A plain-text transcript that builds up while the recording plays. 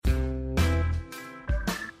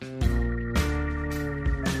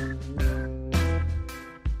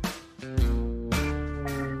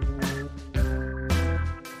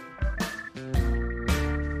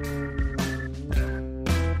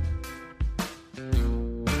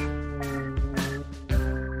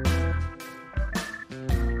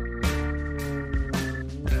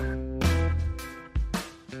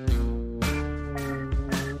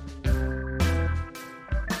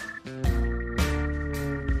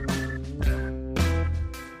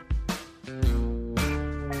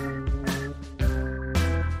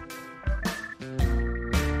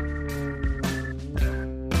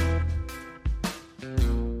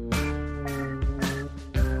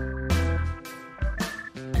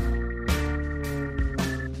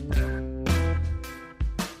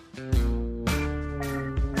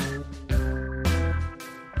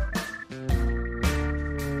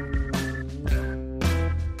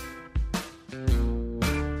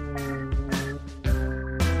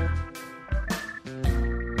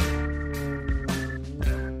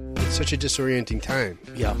such a disorienting time.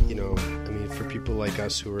 Yeah. You know, I mean, for people like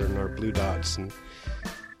us who were in our blue dots and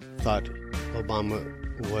thought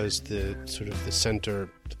Obama was the sort of the center,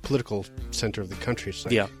 the political center of the country. It's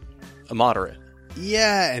like, Yeah. A moderate.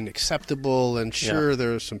 yeah, and acceptable, and sure,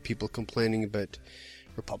 there are some people complaining, but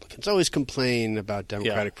Republicans always complain about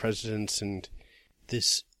Democratic presidents, and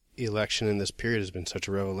this election in this period has been such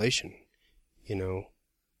a revelation, you know,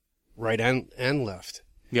 right and left.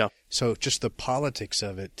 Yeah. So just the politics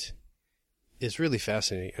of it is really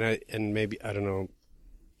fascinating. And maybe, I don't know,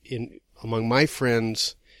 among my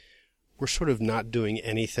friends, we're sort of not doing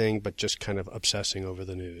anything but just kind of obsessing over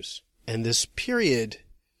the news. And this period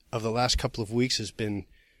of the last couple of weeks has been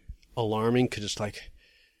alarming because it's like,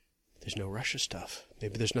 there's no Russia stuff.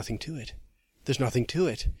 Maybe there's nothing to it. There's nothing to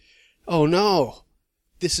it. Oh no,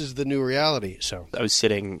 this is the new reality. So I was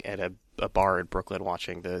sitting at a bar in Brooklyn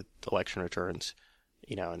watching the election returns,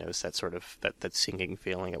 you know, and it was that sort of that sinking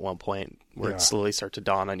feeling at one point where it slowly starts to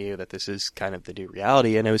dawn on you that this is kind of the new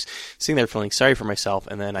reality. And I was sitting there feeling sorry for myself,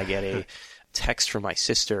 and then I get a text from my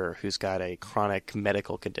sister who's got a chronic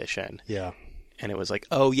medical condition. Yeah. And it was like,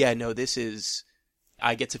 oh yeah, no, this is,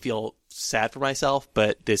 I get to feel sad for myself,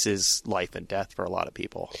 but this is life and death for a lot of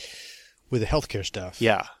people. With the healthcare stuff.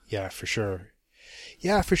 Yeah. Yeah, for sure.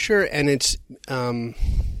 Yeah, for sure. And it's,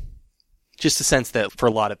 just the sense that for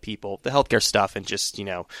a lot of people, the healthcare stuff and just, you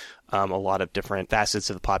know, a lot of different facets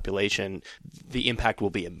of the population, the impact will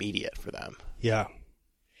be immediate for them. yeah.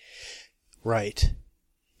 Right.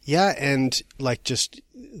 Yeah. And like just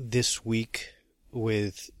this week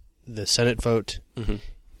with the Senate vote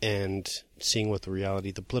and seeing what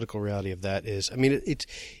the political reality of that is. I mean,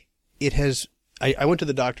 it has, I went to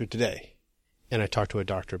the doctor today and I talked to a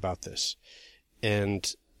doctor about this,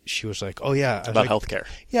 and she was like, oh yeah. About healthcare.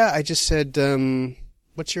 Yeah. I just said,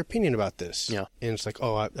 what's your opinion about this? Yeah. And it's like,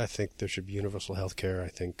 oh, I think there should be universal healthcare. I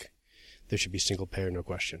think there should be single payer, no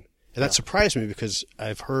question. And that surprised me because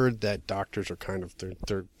I've heard that doctors are kind of,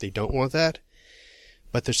 they don't want that.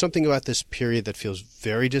 But there's something about this period that feels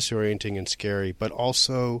very disorienting and scary, but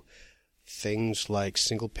also things like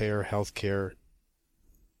single payer healthcare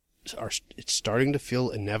it's starting to feel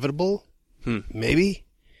inevitable. Maybe.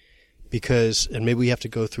 Because, and maybe we have to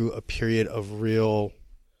go through a period of real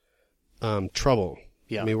trouble.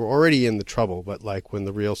 Yeah. I mean, we're already in the trouble, but like when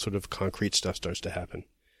the real sort of concrete stuff starts to happen.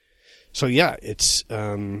 So yeah, it's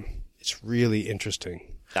really interesting.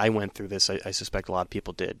 I went through this. I suspect a lot of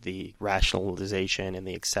people did. The rationalization and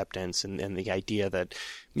the acceptance and the idea that,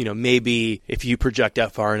 you know, maybe if you project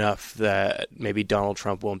out far enough that maybe Donald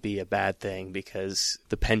Trump won't be a bad thing because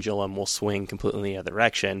the pendulum will swing completely in the other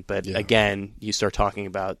direction. But again, you start talking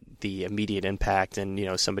about the immediate impact, and, you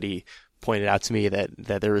know, somebody pointed out to me that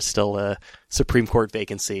there is still a Supreme Court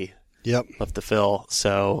vacancy left to fill.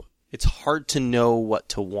 So it's hard to know what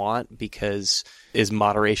to want, because is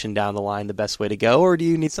moderation down the line the best way to go, or do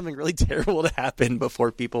you need something really terrible to happen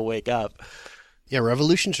before people wake up? Yeah,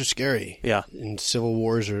 revolutions are scary. Yeah. And civil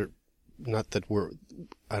wars are, not that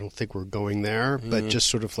I don't think we're going there, but just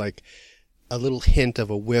sort of like a little hint of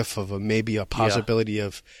a whiff of maybe a possibility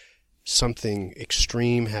of something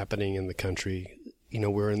extreme happening in the country. You know,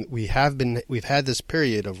 we've had this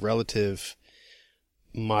period of relative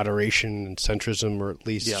moderation and centrism, or at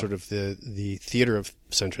least sort of the theater of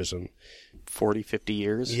centrism. 40, 50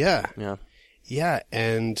 years? Yeah. Yeah. Yeah.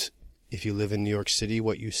 And if you live in New York City,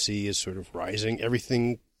 what you see is sort of rising.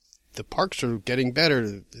 Everything, the parks are getting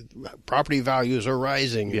better. Property values are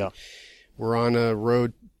rising. Yeah. We're on a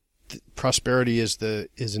road. Prosperity is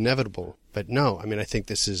inevitable. But no, I mean, I think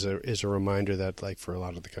this is a reminder that, like, for a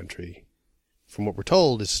lot of the country, from what we're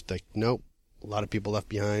told, is like, nope, a lot of people left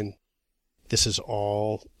behind. This is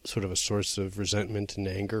all sort of a source of resentment and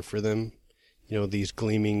anger for them. You know, these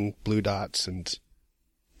gleaming blue dots, and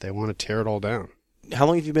they want to tear it all down. How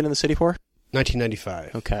long have you been in the city for?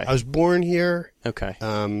 1995. Okay. I was born here. Okay.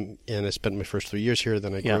 And I spent my first 3 years here.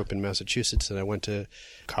 Then I grew up in Massachusetts, and I went to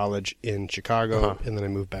college in Chicago, and then I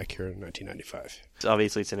moved back here in 1995. So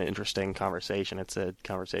obviously, it's an interesting conversation. It's a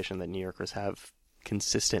conversation that New Yorkers have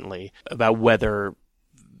consistently about whether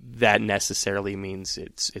that necessarily means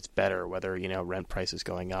it's better, whether, you know, rent prices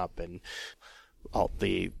going up and all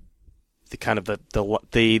the kind of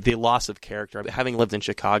the loss of character. Having lived in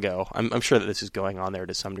Chicago, I'm sure that this is going on there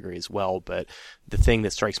to some degree as well, but the thing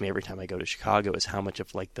that strikes me every time I go to Chicago is how much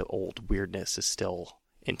of like the old weirdness is still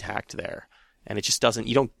intact there. And it just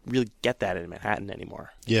you don't really get that in Manhattan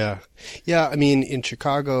anymore. Yeah. Yeah, I mean, in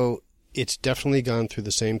Chicago, it's definitely gone through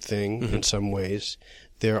the same thing in some ways.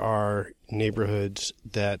 There are neighborhoods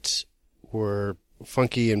that were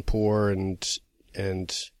funky and poor and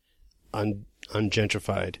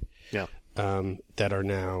ungentrified. Yeah. That are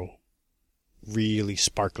now really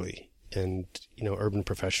sparkly and, urban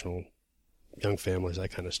professional, young families,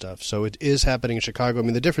 that kind of stuff. So it is happening in Chicago. I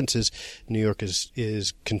mean, the difference is New York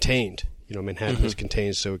is contained. Manhattan is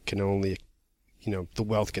contained, so it can only, the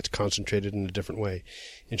wealth gets concentrated in a different way.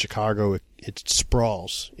 In Chicago, it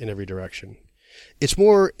sprawls in every direction.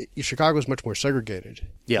 Chicago is much more segregated.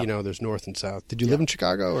 Yeah. There's north and south. Did you live in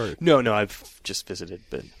Chicago or? No, I've just visited,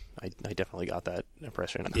 but I definitely got that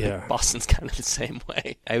impression. Yeah. Boston's kind of the same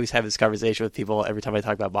way. I always have this conversation with people every time I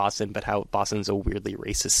talk about Boston, but how Boston's a weirdly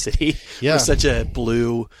racist city. Yeah. We're such a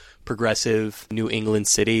blue, progressive New England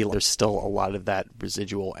city. There's still a lot of that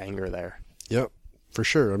residual anger there. Yep, for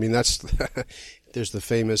sure. I mean, there's the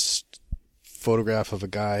famous photograph of a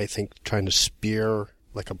guy, I think, trying to spear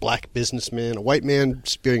like a black businessman, a white man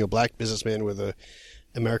spearing a black businessman with a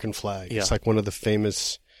American flag. Yeah. It's like one of the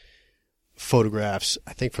famous photographs,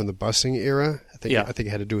 I think, from the busing era. I think it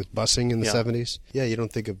had to do with busing in the 70s. Yeah, you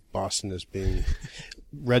don't think of Boston as being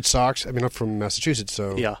Red Sox. I mean, I'm from Massachusetts,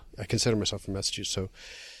 so I consider myself from Massachusetts. So,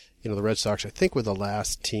 the Red Sox, I think, were the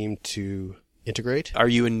last team to integrate. Are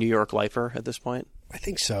you a New York lifer at this point? I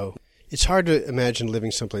think so. It's hard to imagine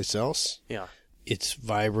living someplace else. Yeah. It's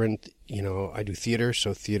vibrant. I do theater,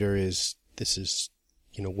 so theater is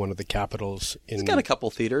one of the capitals. It's got a couple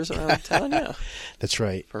theaters around town, yeah. That's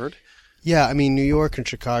right. Heard? Yeah, I mean, New York and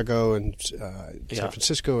Chicago and San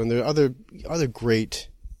Francisco, and there are other great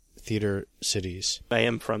theater cities. I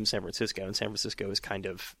am from San Francisco, and San Francisco is kind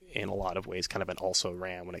of, in a lot of ways, kind of an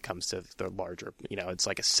also-ran when it comes to the larger, it's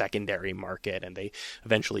like a secondary market, and they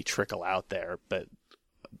eventually trickle out there, but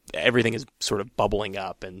everything is sort of bubbling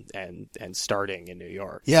up and starting in New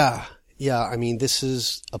York. Yeah. Yeah, I mean, this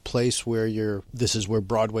is a place where this is where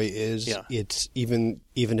Broadway is. Yeah. It's even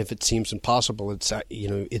if it seems impossible, it's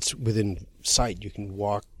it's within sight. You can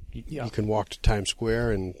walk to Times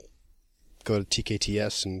Square and go to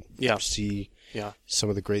TKTS and see some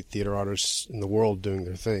of the great theater artists in the world doing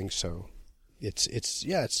their thing. So it's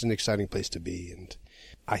an exciting place to be, and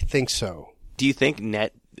I think so. Do you think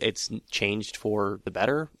it's changed for the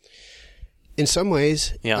better? In some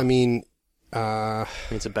ways, yeah. I mean,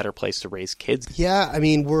 it's a better place to raise kids. Yeah, I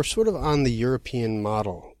mean, we're sort of on the European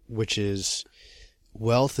model, which is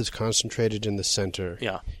wealth is concentrated in the center,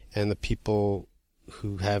 and the people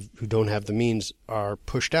who don't have the means are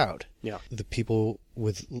pushed out. Yeah. The people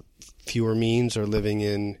with fewer means are living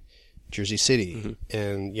in Jersey City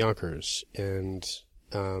and Yonkers and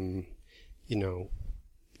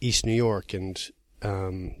East New York and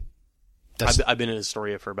I've been in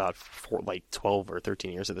Astoria for about 12 or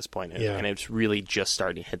 13 years at this point, and it's really just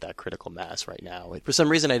starting to hit that critical mass right now. For some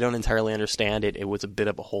reason, I don't entirely understand it. It was a bit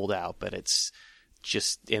of a holdout, but it's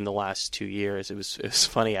just in the last 2 years. It was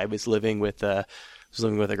funny. I was living with a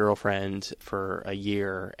girlfriend for a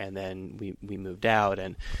year, and then we moved out,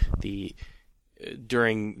 and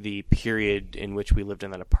during the period in which we lived in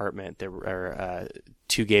that apartment, there were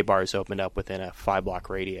 2 gay bars opened up within a 5-block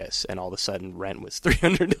radius, and all of a sudden rent was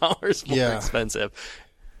 $300 more expensive.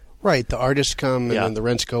 Right. The artists come and then the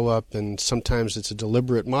rents go up, and sometimes it's a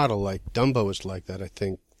deliberate model. Like Dumbo is like that. I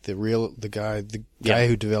think the guy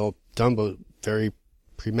who developed Dumbo very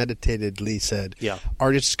premeditatedly said,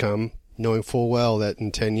 artists come knowing full well that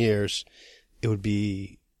in 10 years it would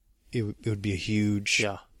be a huge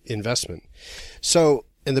investment. So,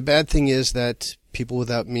 and the bad thing is that people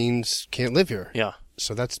without means can't live here. Yeah.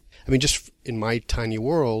 So just in my tiny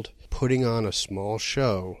world, putting on a small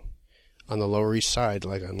show on the Lower East Side,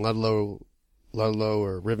 like on Ludlow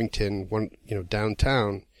or Rivington,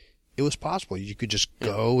 downtown, it was possible. You could just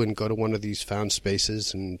go to one of these found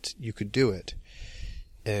spaces and you could do it.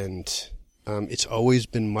 And it's always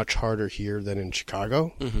been much harder here than in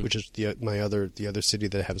Chicago, which is the other city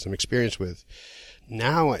that I have some experience with.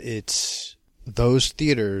 Now it's those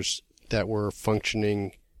theaters that were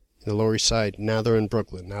functioning in the Lower East Side. Now they're in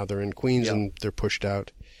Brooklyn. Now they're in Queens, and they're pushed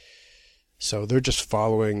out. So they're just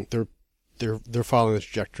following. They're following the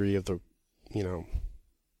trajectory of the,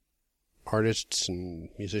 artists and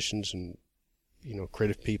musicians and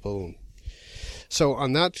creative people. So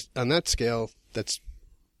on that scale, that's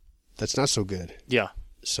not so good. Yeah.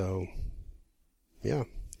 So, yeah,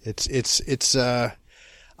 it's.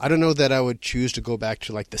 I don't know that I would choose to go back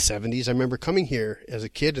to like the 70s. I remember coming here as a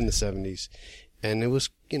kid in the 70s, and it was,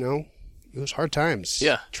 it was hard times.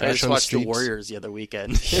 Yeah. Trash I just on watched the The streets. Warriors the other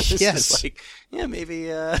weekend. It's Yes. just like,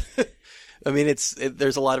 maybe, I mean,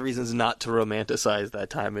 there's a lot of reasons not to romanticize that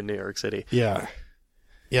time in New York City. Yeah.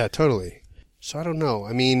 Yeah, totally. So I don't know.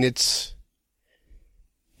 I mean, it's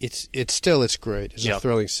great. It's a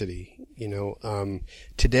thrilling city.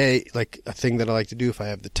 Today, like a thing that I like to do if I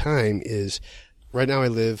have the time is, right now I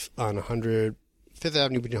live on 104th Fifth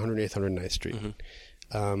Avenue between 108th and 109th Street.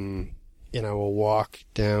 Mm-hmm. And I will walk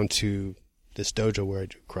down to this dojo where I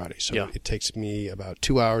do karate. So it takes me about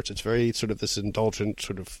 2 hours. It's very sort of this indulgent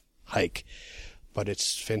sort of hike, but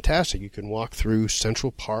it's fantastic. You can walk through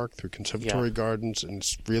Central Park, through Conservatory Gardens, and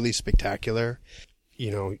it's really spectacular.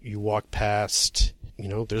 You know, you walk past, you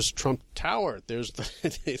know, there's Trump Tower. There's the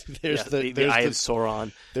the Eye of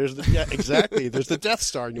Sauron. There's the, exactly. There's the Death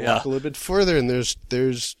Star, and you walk a little bit further, and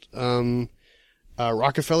there's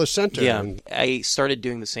Rockefeller Center. Yeah, I started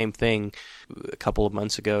doing the same thing a couple of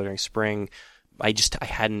months ago during spring. I just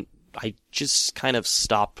kind of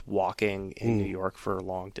stopped walking in New York for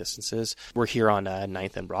long distances. We're here on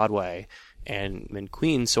 9th and Broadway and in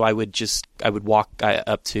Queens, so I would walk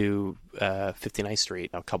up to 59th Street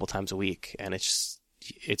a couple times a week, and it's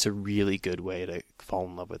a really good way to fall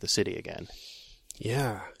in love with the city again.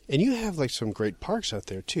 Yeah, and you have like some great parks out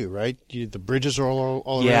there too, right? The bridges are all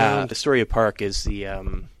around. Yeah, Astoria Park is the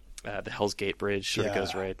Hell's Gate Bridge, sort of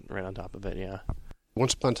goes right on top of it. Yeah.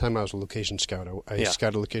 Once upon a time, I was a location scout. I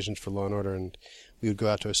scouted locations for Law and Order, and we would go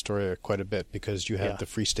out to Astoria quite a bit because you have the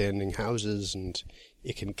freestanding houses, and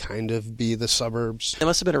it can kind of be the suburbs. It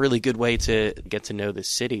must have been a really good way to get to know the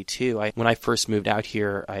city too. When I first moved out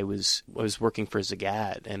here, I was working for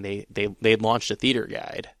Zagat, and they had launched a theater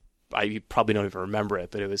guide. I probably don't even remember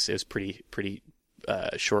it, but it was pretty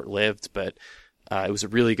short lived. But it was a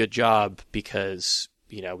really good job because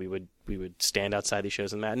we would stand outside these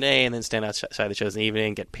shows in the matinee, and then stand outside the shows in the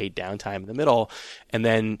evening, get paid downtime in the middle, and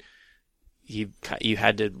then you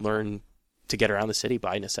had to learn to get around the city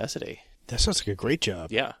by necessity. That sounds like a great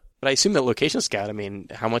job. Yeah. But I assume that location scout, I mean,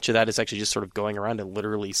 how much of that is actually just sort of going around and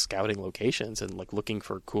literally scouting locations and like looking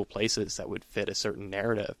for cool places that would fit a certain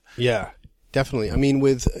narrative? Yeah, definitely. I mean,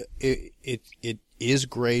 with it is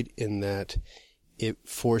great in that it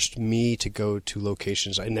forced me to go to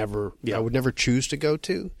locations I would never choose to go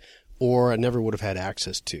to, or I never would have had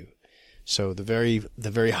access to. So the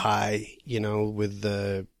very high, with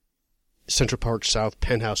the Central Park South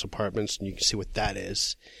penthouse apartments, and you can see what that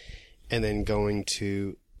is. And then going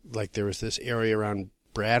to, like, there was this area around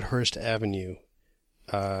Bradhurst Avenue.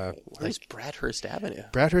 Where's Bradhurst Avenue?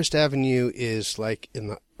 Bradhurst Avenue is like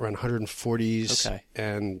around 140s. Okay.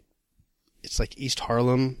 And it's like East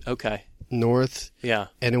Harlem. Okay. North. Yeah.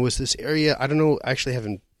 And it was this area, I don't know, I actually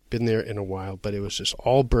haven't been there in a while, but it was just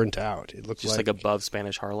all burnt out. It looked just like above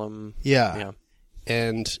Spanish Harlem. Yeah.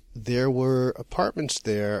 And there were apartments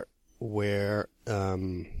there where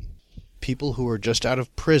people who were just out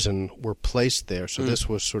of prison were placed there. So this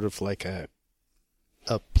was sort of like a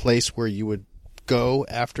place where you would go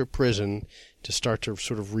after prison to start to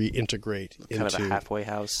sort of reintegrate kind of a halfway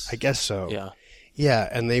house. I guess so. Yeah. Yeah,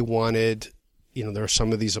 and they wanted, there were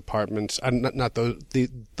some of these apartments, not those,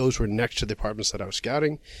 those were next to the apartments that I was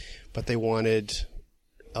scouting, but they wanted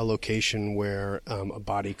a location where a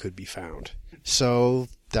body could be found. So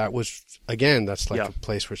that was, again, that's like a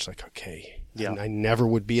place where it's like, okay, I never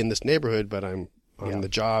would be in this neighborhood, but I'm on the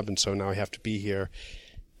job, and so now I have to be here.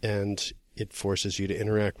 And it forces you to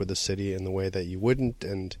interact with the city in the way that you wouldn't,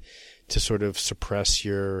 and to sort of suppress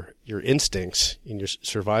your instincts and your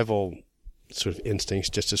survival sort of instincts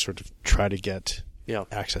just to sort of try to get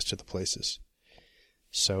access to the places.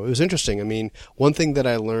 So it was interesting. I mean, one thing that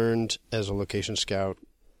I learned as a location scout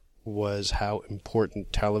was how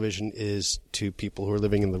important television is to people who are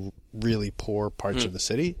living in the really poor parts of the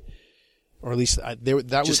city. Or at least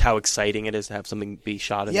that was how exciting it is to have something be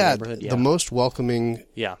shot in the neighborhood. The most welcoming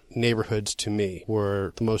neighborhoods to me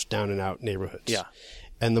were the most down and out neighborhoods. Yeah.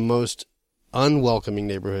 And the most unwelcoming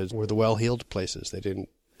neighborhoods were the well-heeled places. They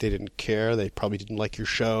didn't care. They probably didn't like your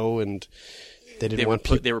show, and they were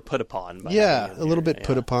put upon. A little bit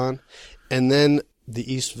put upon. And then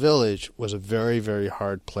the East Village was a very, very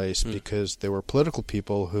hard place because there were political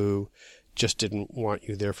people who just didn't want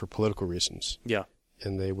you there for political reasons. Yeah.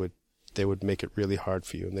 And they would make it really hard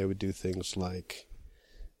for you, and they would do things like,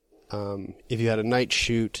 if you had a night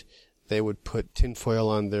shoot, they would put tinfoil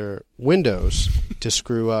on their windows to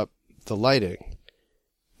screw up the lighting,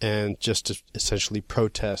 and just to essentially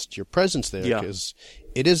protest your presence there, because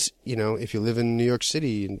it is, if you live in New York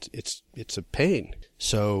City, and it's a pain.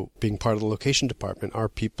 So being part of the location department, our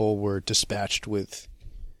people were dispatched with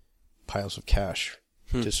piles of cash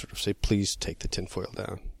to sort of say, please take the tinfoil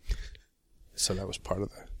down. So that was part of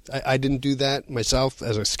that. I didn't do that myself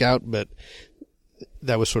as a scout, but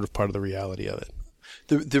that was sort of part of the reality of it.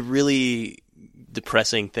 The really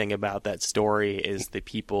depressing thing about that story is the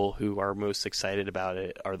people who are most excited about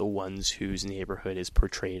it are the ones whose neighborhood is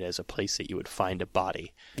portrayed as a place that you would find a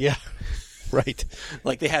body. Yeah, right.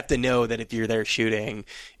 Like, they have to know that if you're there shooting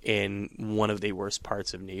in one of the worst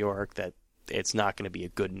parts of New York, that it's not going to be a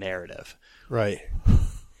good narrative. Right.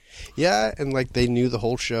 Yeah, and like they knew the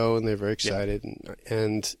whole show and they're very excited. Yeah.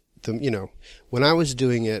 And when I was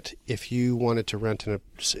doing it, if you wanted to rent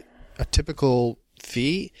a typical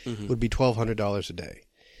fee would be $1,200 a day.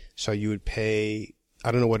 So you would pay,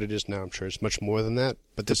 I don't know what it is now. I'm sure it's much more than that.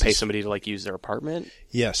 But to pay somebody to like use their apartment?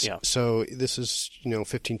 Yes. Yeah. So this is,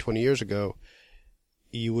 15, 20 years ago.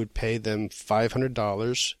 You would pay them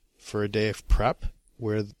 $500 for a day of prep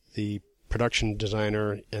where the production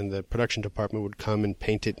designer and the production department would come and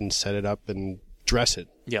paint it and set it up and dress it.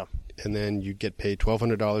 Yeah. And then you'd get paid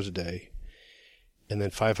 $1,200 a day and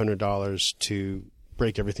then $500 to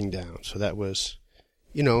break everything down. So that was,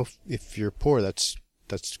 if you're poor, that's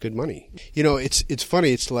good money. It's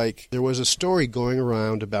funny. It's like there was a story going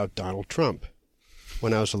around about Donald Trump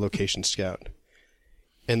when I was a location scout.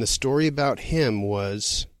 And the story about him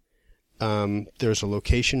was there's a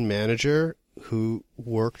location manager who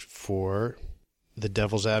worked for The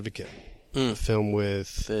Devil's Advocate, a film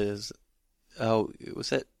with... was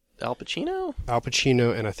it Al Pacino? Al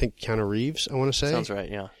Pacino and I think Keanu Reeves, I want to say. Sounds right,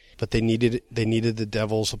 yeah. But they needed the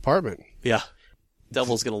devil's apartment. Yeah.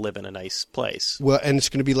 Devil's going to live in a nice place. Well, and it's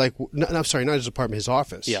going to be like... No, I'm sorry, not his apartment, his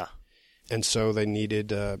office. Yeah. And so they needed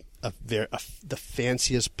the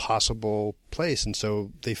fanciest possible place. And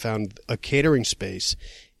so they found a catering space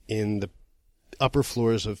in the upper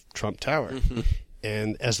floors of Trump Tower. Mm-hmm.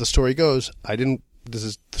 And as the story goes, this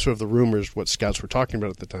is sort of the rumors, what scouts were talking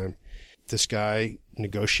about at the time. This guy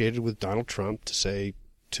negotiated with Donald Trump to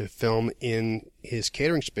film in his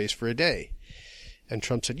catering space for a day. And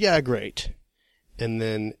Trump said, yeah, great. And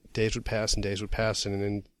then days would pass, and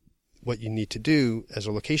then what you need to do as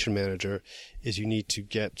a location manager is you need to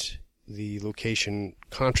get the location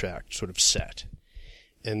contract sort of set.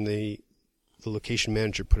 And the location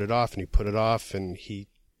manager put it off, and he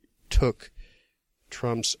took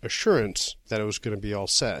Trump's assurance that it was going to be all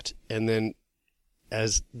set. And then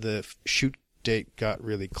as the shoot date got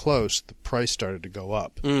really close, the price started to go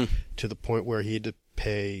up to the point where he had to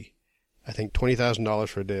pay, I think, $20,000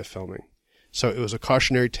 for a day of filming. So it was a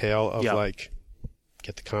cautionary tale of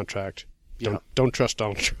get the contract. Don't trust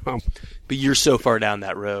Donald Trump. But you're so far down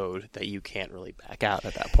that road that you can't really back out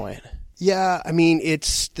at that point. Yeah, I mean,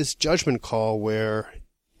 it's this judgment call where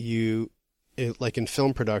like in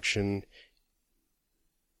film production,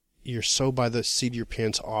 you're so by the seat of your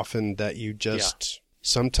pants often that you just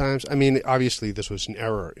sometimes, I mean, obviously this was an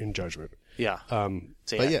error in judgment. Yeah.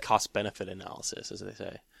 Cost-benefit analysis, as they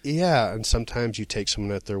say. Yeah, and sometimes you take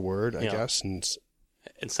someone at their word, I guess. And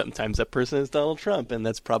sometimes that person is Donald Trump, and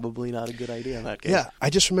that's probably not a good idea in that case. Yeah, I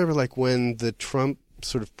just remember like when the Trump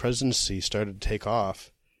sort of presidency started to take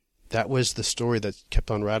off, that was the story that kept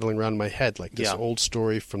on rattling around in my head, like this old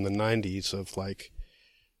story from the 90s of like,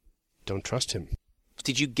 don't trust him.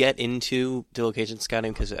 Did you get into location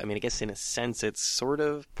scouting? Because, I mean, I guess in a sense it's sort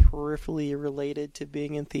of peripherally related to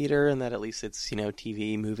being in theater, and that at least it's,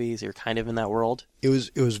 TV, movies, you're kind of in that world. It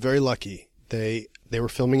was very lucky. They were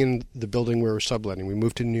filming in the building where we were subletting. We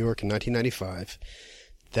moved to New York in 1995.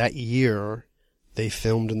 That year, they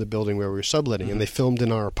filmed in the building where we were subletting, and they filmed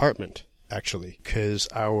in our apartment, actually, because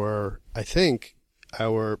the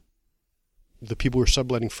people we were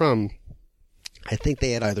subletting from, I think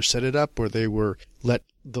they had either set it up or they were let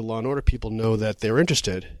the Law and Order people know that they were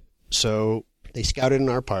interested. So they scouted in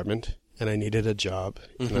our apartment, and I needed a job,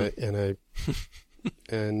 and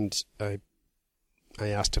I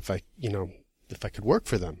asked if I could work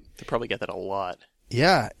for them. They probably get that a lot.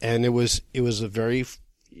 Yeah, and it was a very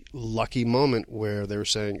lucky moment where they were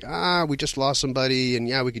saying, we just lost somebody, and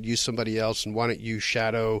we could use somebody else, and why don't you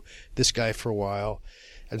shadow this guy for a while?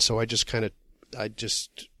 And so I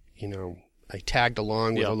tagged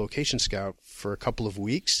along with a location scout for a couple of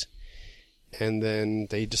weeks, and then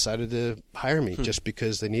they decided to hire me just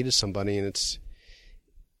because they needed somebody, and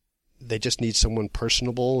they just need someone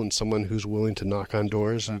personable and someone who's willing to knock on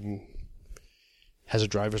doors and has a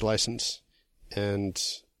driver's license. And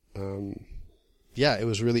it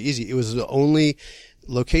was really easy. It was the only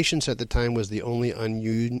locations at the time was the only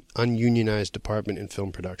ununionized department in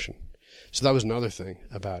film production. So that was another thing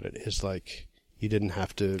about it, is like you didn't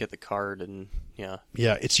have to get the card, and yeah,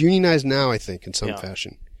 it's unionized now, I think, in some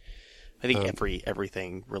fashion. I think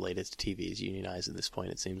everything related to TV is unionized at this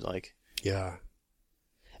point, it seems like. Yeah,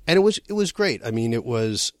 and it was great. I mean, it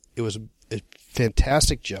was a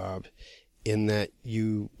fantastic job in that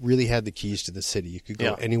you really had the keys to the city. You could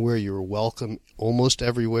go anywhere. You were welcome almost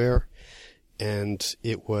everywhere, and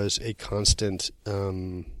it was a constant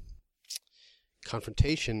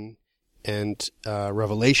confrontation and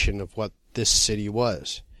revelation of what this city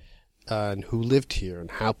was. and who lived here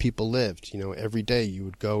and how people lived. Every day you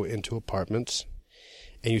would go into apartments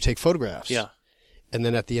and you take photographs. Yeah. And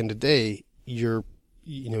then at the end of the day,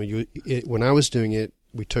 when I was doing it,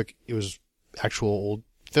 it was actual old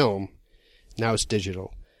film. Now it's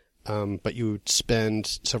digital. But you would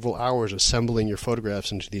spend several hours assembling your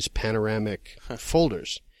photographs into these panoramic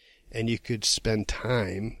folders. And you could spend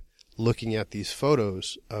time looking at these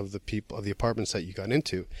photos of the apartments that you got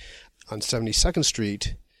into. On 72nd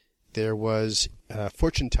Street, there was a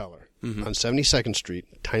fortune teller on 72nd Street,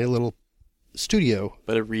 a tiny little studio.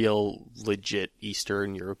 But a real legit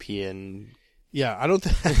Eastern European. Yeah, I don't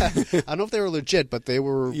know if they were legit, but they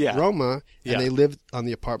were Roma, and they lived on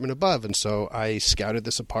the apartment above. And so I scouted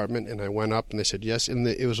this apartment, and I went up, and they said yes. And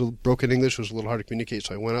it was broken English, it was a little hard to communicate,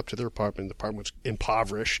 so I went up to their apartment. The apartment was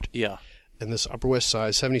impoverished. Yeah. And this Upper West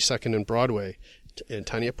Side, 72nd and Broadway, in a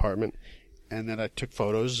tiny apartment. And then I took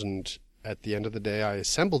photos, and at the end of the day, I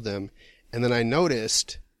assembled them. And then I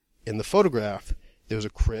noticed in the photograph there was a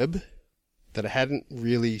crib that I hadn't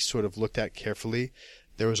really sort of looked at carefully.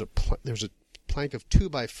 There was a plank of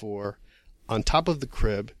 2x4 on top of the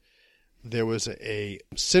crib. There was a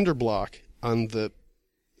cinder block on the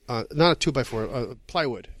not a 2x4,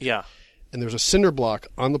 plywood. Yeah. And there was a cinder block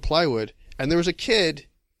on the plywood, and there was a kid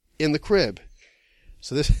in the crib.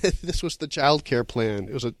 So this was the child care plan.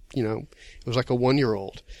 It was it was like a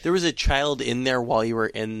 1-year-old. There was a child in there while you were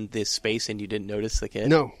in this space and you didn't notice the kid?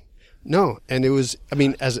 No. And it was,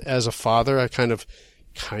 as a father, I kind of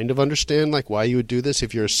understand like why you would do this.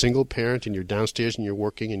 If you're a single parent and you're downstairs and you're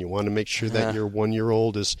working and you want to make sure that your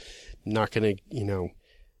 1-year-old is not going to,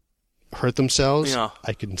 hurt themselves. Yeah.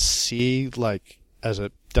 I can see like as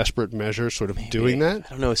a desperate measure sort of doing that. I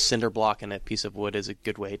don't know, a cinder block and a piece of wood is a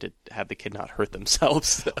good way to have the kid not hurt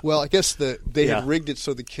themselves. Well, I guess they had rigged it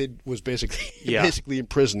so the kid was basically in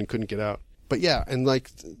prison and couldn't get out. But yeah, and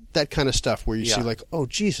like that kind of stuff where you see like, oh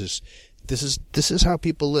Jesus, this is how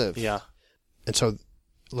people live. Yeah. And so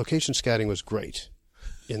location scouting was great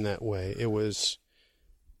in that way. It was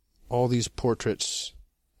all these portraits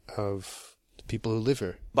of the people who live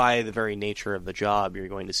here. By the very nature of the job, you're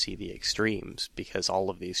going to see the extremes because all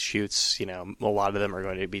of these shoots, a lot of them are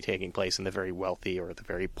going to be taking place in the very wealthy or the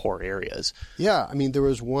very poor areas. Yeah, there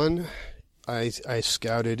was one, I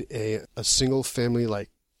scouted a single family, like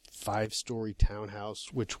 5-story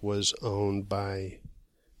townhouse, which was owned by,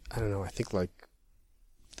 I don't know, I think like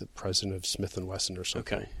the president of Smith & Wesson or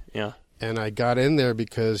something. Okay, yeah. And I got in there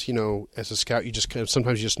because, as a scout, you just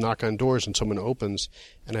sometimes you just knock on doors and someone opens.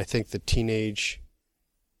 And I think the teenage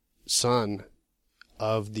son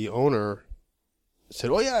of the owner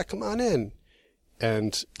said, "Oh yeah, come on in."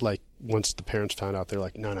 And like once the parents found out, they're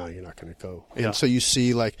like, "No, you're not going to go." Yeah. And so you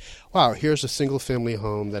see like, wow, here's a single family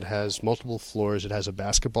home that has multiple floors. It has a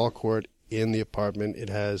basketball court in the apartment. It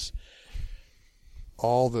has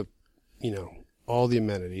all the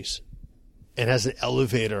amenities. It has an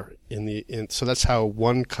elevator so that's how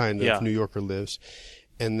one kind of New Yorker lives.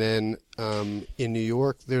 And then in New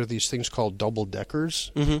York, there are these things called double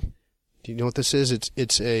deckers. Mm-hmm. Do you know what this is?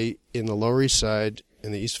 It's in the Lower East Side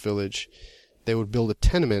in the East Village, they would build a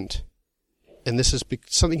tenement, and this is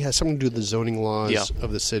something has something to do with the zoning laws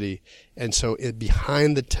of the city. And so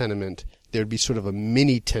behind the tenement, there would be sort of a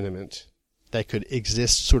mini tenement that could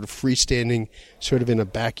exist sort of freestanding, sort of in a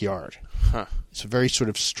backyard. Huh. It's a very sort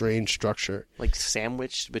of strange structure. Like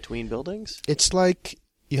sandwiched between buildings? It's like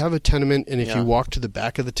you have a tenement, and if you walk to the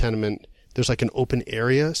back of the tenement, there's like an open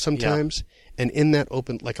area sometimes, and in that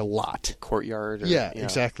open, like a lot. Courtyard?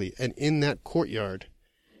 Exactly. And in that courtyard,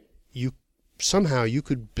 you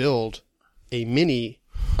could build a mini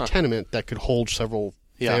tenement that could hold several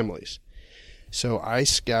families. So I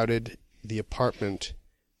scouted the apartment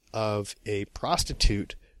of a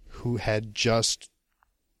prostitute who had just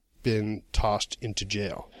been tossed into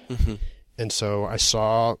jail. Mm-hmm. And so I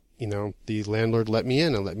saw, the landlord let me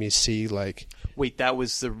in and let me see like... Wait, that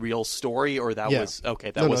was the real story or that was...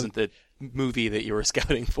 Okay, that wasn't the movie that you were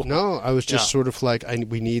scouting for? No, I was just sort of like,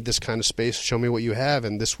 we need this kind of space. Show me what you have.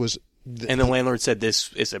 And this was... And the landlord said,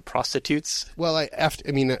 "This is it prostitutes?" Well, I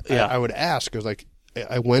would ask. I was like,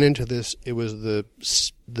 I went into this. It was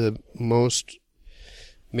the most,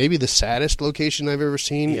 maybe the saddest location I've ever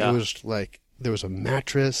seen. Yeah. It was like there was a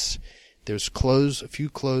mattress, there's a few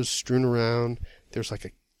clothes strewn around. There's like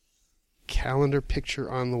a calendar picture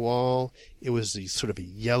on the wall. It was sort of a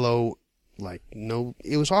yellow.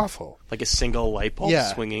 It was awful. Like a single light bulb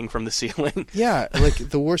swinging from the ceiling. Yeah, like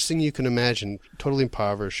the worst thing you can imagine. Totally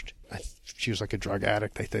impoverished. She was like a drug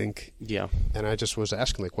addict, I think. Yeah. And I just was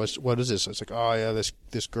asking, like, what is this? I was like, oh yeah,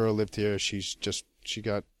 this girl lived here. She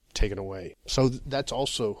got taken away. So that's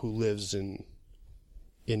also who lives in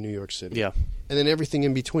in New York City. Yeah. And then everything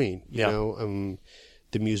in between, you Yeah. know,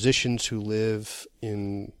 the musicians who live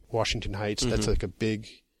in Washington Heights, that's like a big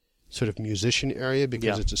sort of musician area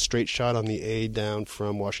because it's a straight shot on the A down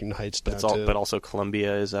from Washington Heights down to... But also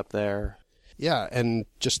Columbia is up there. Yeah, and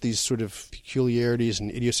just these sort of peculiarities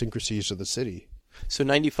and idiosyncrasies of the city. So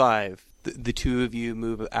 95, the two of you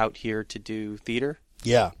move out here to do theater?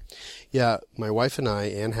 Yeah. Yeah, my wife and I,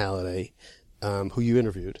 Ann Halliday, who you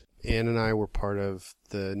interviewed, Ann and I were part of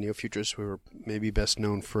the Neo-Futurists. We were maybe best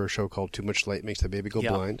known for a show called Too Much Light Makes the Baby Go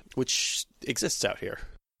Blind. Which exists out here.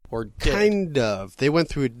 Or did. Kind of. They went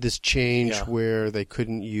through this change Yeah. where they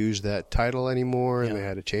couldn't use that title anymore, and they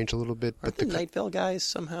had to change a little bit. Aren't the Night Vale guys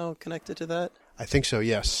somehow connected to that? I think so,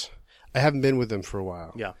 yes. I haven't been with them for a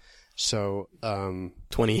while. Yeah. So,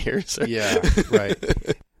 20 years. yeah, right.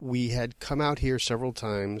 We had come out here several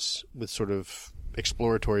times with sort of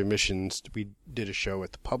exploratory missions. We did a show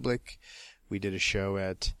at the Public. We did a show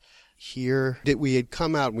at here. We had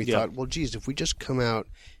come out and we thought, well, geez, if we just come out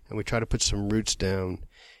and we try to put some roots down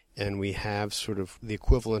and we have sort of the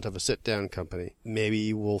equivalent of a sit-down company,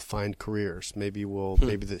 maybe we'll find careers. Maybe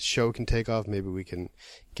maybe the show can take off. Maybe we can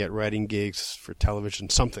get writing gigs for television,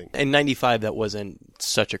 something. In 95, that wasn't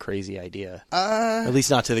such a crazy idea. At least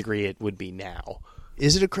not to the degree it would be now.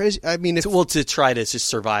 Is it a crazy? I mean, to try to just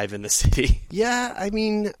survive in the city. Yeah, I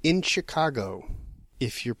mean, in Chicago,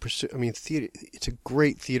 if you're theater, it's a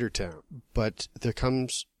great theater town, but there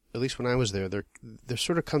comes, at least when I was there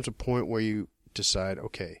sort of comes a point where you decide,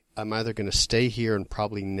 okay, I'm either going to stay here and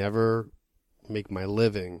probably never make my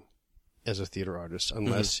living as a theater artist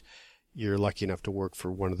unless you're lucky enough to work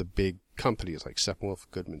for one of the big companies like Steppenwolf,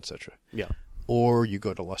 Goodman, etc. Yeah. Or you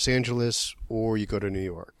go to Los Angeles, or you go to New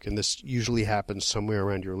York. And this usually happens somewhere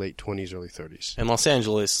around your late 20s, early 30s. In Los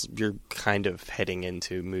Angeles, you're kind of heading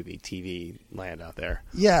into movie, TV land out there.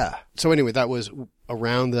 Yeah. So anyway, that was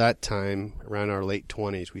around that time, around our late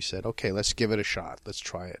 20s, we said, okay, let's give it a shot. Let's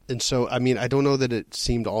try it. And so, I mean, I don't know that it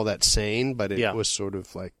seemed all that sane, but it was sort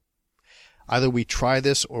of like, either we try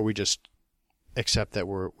this or we just accept that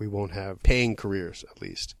we won't have paying careers, at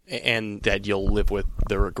least. And that you'll live with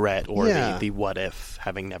the regret or the what if,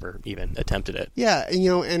 having never even attempted it. Yeah, and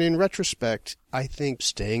and in retrospect, I think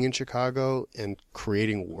staying in Chicago and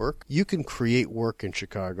creating work, you can create work in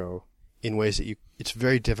Chicago in ways that it's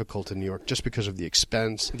very difficult in New York just because of the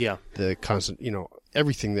expense, the constant,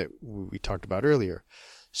 everything that we talked about earlier.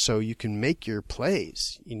 So you can make your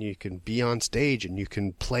plays, and you can be on stage, and you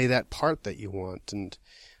can play that part that you want, and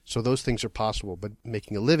so those things are possible, but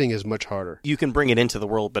making a living is much harder. You can bring it into the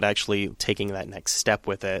world, but actually taking that next step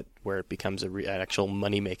with it, where it becomes an actual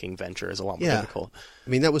money-making venture, is a lot more difficult. I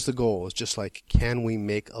mean, that was the goal. It's just like, can we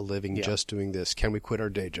make a living just doing this? Can we quit our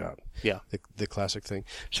day job? Yeah. The classic thing.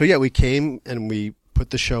 So yeah, we came and we put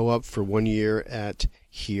the show up for 1 year at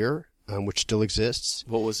Here, which still exists.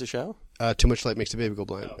 What was the show? Too Much Light Makes the Baby Go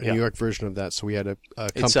Blind. A New York version of that. So we had a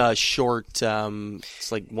It's a short,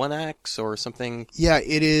 it's like one act or something. Yeah,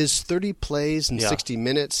 it is 30 plays in 60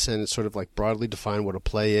 minutes, and it's sort of like broadly defined what a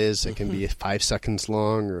play is. It can be 5 seconds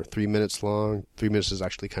long or 3 minutes long. 3 minutes is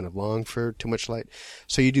actually kind of long for Too Much Light.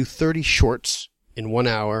 So you do 30 shorts in 1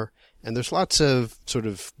 hour, and there's lots of sort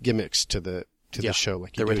of gimmicks to the show.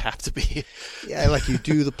 Like there would have to be. Yeah, like you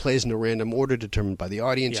do the plays in a random order determined by the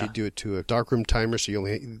audience. You do it to a darkroom timer,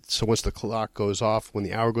 so once the clock goes off, when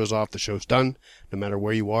the hour goes off, the show's done, no matter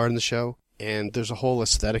where you are in the show. And there's a whole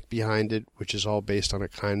aesthetic behind it, which is all based on a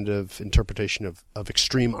kind of interpretation of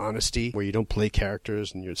extreme honesty, where you don't play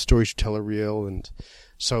characters and your stories you tell are real. And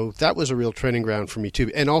so that was a real training ground for me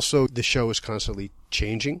too. And also the show is constantly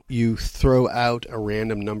changing. You throw out a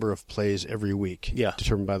random number of plays every week,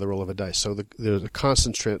 determined by the roll of a dice. So there's a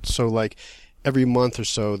constant trend. So like every month or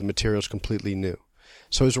so, the material is completely new.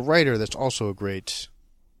 So as a writer, that's also a great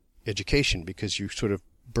education, because you sort of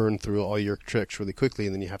burn through all your tricks really quickly,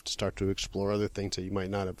 and then you have to start to explore other things that you might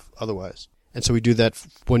not have otherwise. And so we do that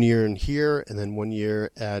 1 year in Here, and then 1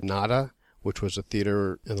 year at Nada, which was a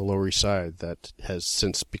theater in the Lower East Side that has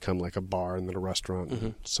since become like a bar and then a restaurant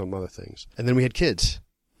and some other things. And then we had kids,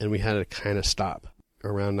 and we had to kind of stop.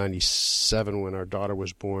 Around 97, when our daughter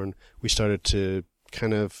was born, we started to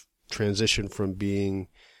kind of transition from being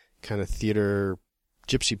kind of theater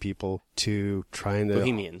gypsy people to trying to...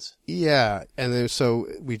 Bohemians. Yeah. And then so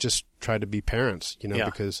we just tried to be parents,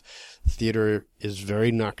 because theater is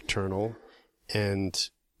very nocturnal and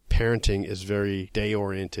parenting is very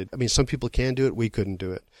day-oriented. I mean, some people can do it. We couldn't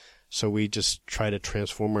do it. So we just try to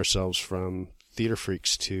transform ourselves from theater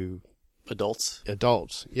freaks to... Adults.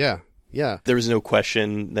 Yeah. Yeah. There was no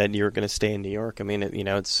question that you're going to stay in New York. I mean,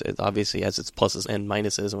 it obviously has its pluses and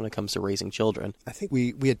minuses when it comes to raising children. I think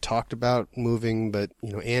we had talked about moving, but,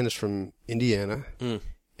 Anne is from Indiana,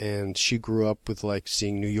 and she grew up with, like,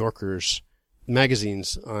 seeing New Yorkers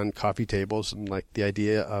magazines on coffee tables, and, like, the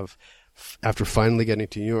idea of, after finally getting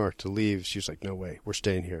to New York to leave, she was like, no way, we're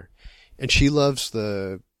staying here. And she loves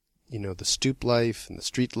the stoop life and the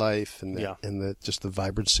street life and just the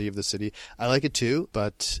vibrancy of the city. I like it too,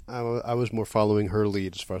 but I was more following her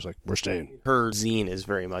lead as far as, like, we're staying. Her zine is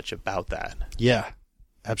very much about that. Yeah,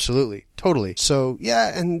 absolutely. Totally. So,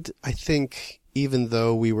 yeah, and I think even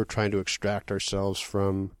though we were trying to extract ourselves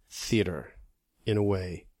from theater in a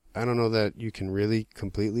way, I don't know that you can really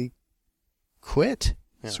completely quit.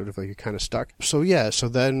 Yeah. Sort of like you're kind of stuck. So, yeah, so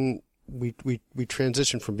then we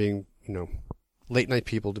transitioned from being, late night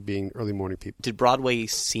people to being early morning people. Did Broadway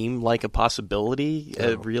seem like a possibility,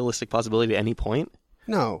 a realistic possibility at any point?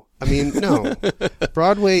 No. I mean, no.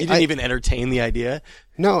 Broadway... You didn't even entertain the idea?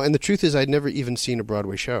 No, and the truth is I'd never even seen a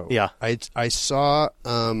Broadway show. Yeah. I saw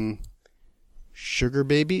Sugar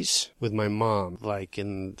Babies with my mom, like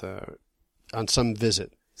on some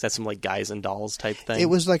visit. Is that some like Guys and Dolls type thing? It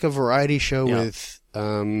was like a variety show with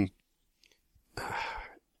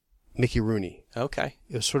Mickey Rooney. Okay.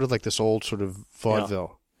 It was sort of like this old sort of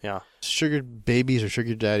vaudeville. Yeah. Sugar Babies or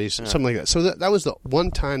Sugar Daddies, something like that. So that was the one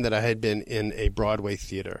time that I had been in a Broadway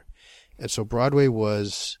theater. And so Broadway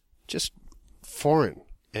was just foreign,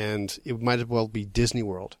 and it might as well be Disney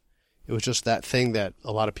World. It was just that thing that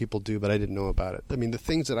a lot of people do, but I didn't know about it. I mean, the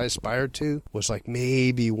things that I aspired to was like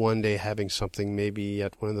maybe one day having something maybe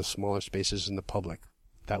at one of the smaller spaces in the public.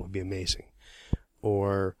 That would be amazing.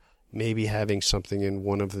 Or maybe having something in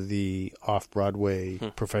one of the off-Broadway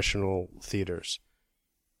professional theaters.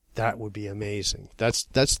 That would be amazing. That's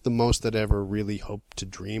the most that I ever really hoped to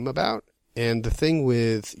dream about. And the thing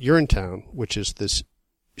with Urinetown, which is this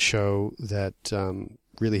show that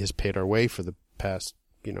really has paid our way for the past,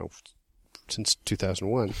 since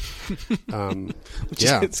 2001.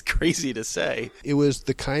 It's crazy to say. It was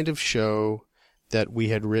the kind of show that we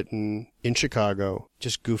had written in Chicago,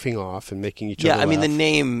 just goofing off and making each other laugh. Yeah, I mean, the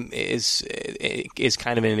name is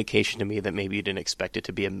kind of an indication to me that maybe you didn't expect it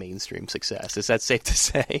to be a mainstream success. Is that safe to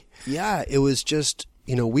say? Yeah, it was just,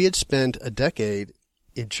 we had spent a decade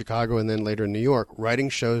in Chicago and then later in New York writing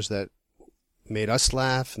shows that made us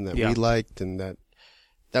laugh and that we liked, and that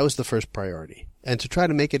was the first priority. And to try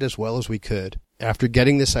to make it as well as we could. After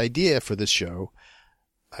getting this idea for this show,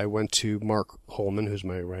 I went to Mark Holman, who's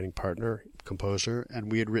my writing partner, composer,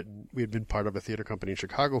 and we had been part of a theater company in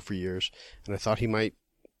Chicago for years, and I thought he might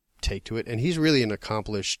take to it. And he's really an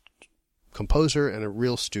accomplished composer and a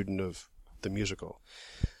real student of the musical.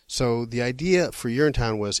 So the idea for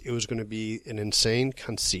Urinetown was it was going to be an insane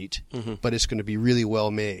conceit, but it's going to be really well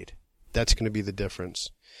made. That's going to be the difference.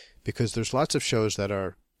 Because there's lots of shows that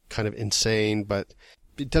are kind of insane, but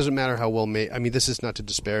it doesn't matter how well made. I mean, this is not to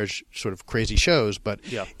disparage sort of crazy shows, but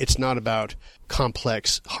it's not about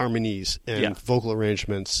complex harmonies and vocal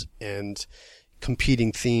arrangements and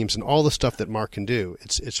competing themes and all the stuff that Mark can do.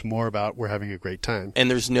 It's more about we're having a great time.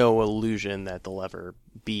 And there's no illusion that they'll ever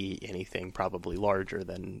be anything probably larger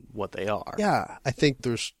than what they are. Yeah, I think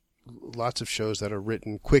there's lots of shows that are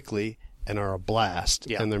written quickly and are a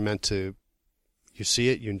blast, and they're meant to. You see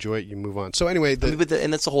it, you enjoy it, you move on. So anyway,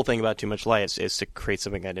 and that's the whole thing about Too Much Light is to create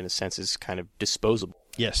something that, in a sense, is kind of disposable.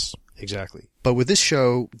 Yes, exactly. But with this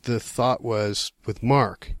show, the thought was with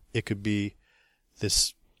Mark, it could be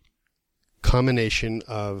this combination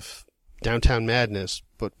of downtown madness,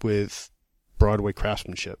 but with Broadway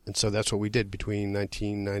craftsmanship. And so that's what we did between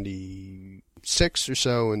 1996 or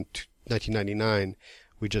so and 1999.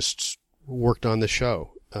 We just worked on the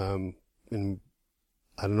show, and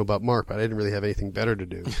I don't know about Mark, but I didn't really have anything better to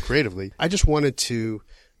do creatively. I just wanted to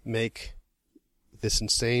make this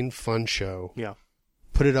insane fun show,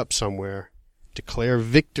 put it up somewhere, declare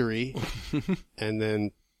victory, and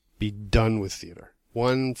then be done with theater.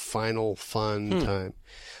 One final fun time.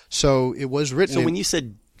 So it was written. So when you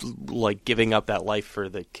said like giving up that life for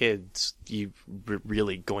the kids, you were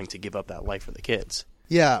really going to give up that life for the kids?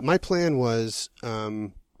 Yeah, my plan was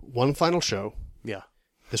one final show. Yeah.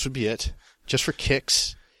 This would be it. Just for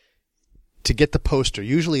kicks, to get the poster.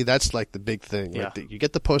 Usually that's like the big thing. Yeah. Like you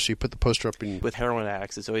get the poster, you put the poster up in... With heroin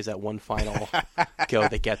addicts, it's always that one final go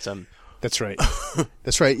that gets them. That's right.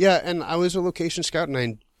 That's right. Yeah, and I was a location scout, and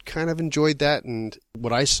I kind of enjoyed that. And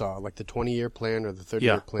what I saw, like the 20-year plan or the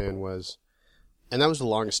 30-year plan was... And that was the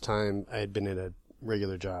longest time I had been in a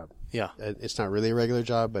regular job. Yeah. It's not really a regular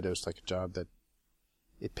job, but it was like a job that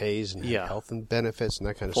it pays and had health and benefits and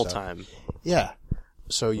that kind of full stuff. Full time. Yeah.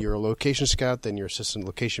 So you're a location scout, then you're assistant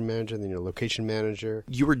location manager, then you're a location manager.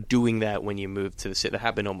 You were doing that when you moved to the city. That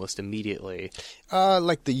happened almost immediately.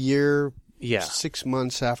 Like the year, Yeah. 6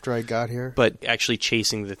 months after I got here. But actually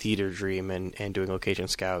chasing the theater dream and doing location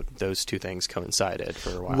scout, those two things coincided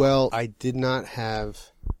for a while. Well, I did not have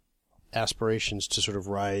aspirations to sort of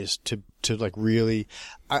rise to like really.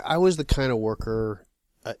 I was the kind of worker.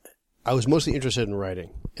 I was mostly interested in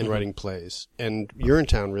writing and writing plays, and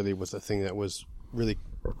Urinetown really was the thing that was really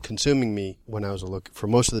consuming me when I was for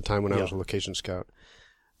most of the time when I was a location scout.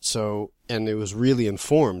 So, and it was really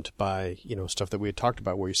informed by, stuff that we had talked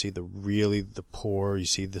about, where you see the poor, you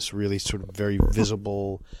see this really sort of very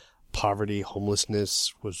visible poverty,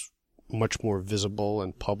 homelessness was much more visible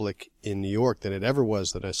and public in New York than it ever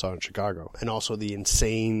was that I saw in Chicago. And also the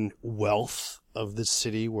insane wealth of this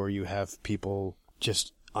city, where you have people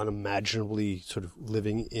just unimaginably sort of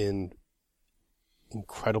living in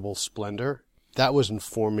incredible splendor. That was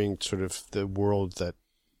informing sort of the world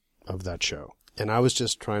of that show. And I was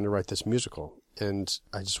just trying to write this musical, and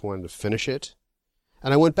I just wanted to finish it.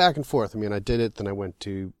 And I went back and forth. I mean, I did it, then I went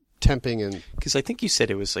to temping, and because I think you said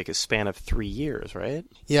it was like a span of 3 years, right?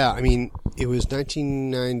 yeah, I mean, it was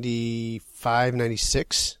 1995,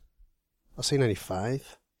 96. I'll say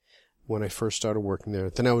 95 when I first started working there.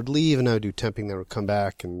 Then I would leave and I would do temping, then I would come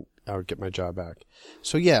back and I would get my job back.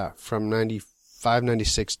 So yeah, from 95,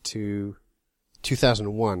 96 to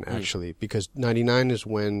 2001, actually, because 99 is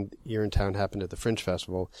when Urinetown happened at the Fringe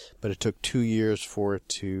Festival, but it took 2 years for it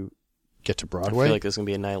to get to Broadway. I feel like there's going to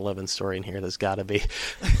be a 9/11 story in here. There's got to be.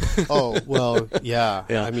 Oh, well, yeah.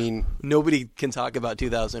 Yeah. I mean, nobody can talk about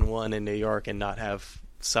 2001 in New York and not have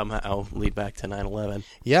somehow lead back to 9/11.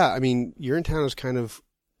 yeah, I mean, Urinetown is kind of,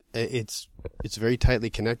 it's very tightly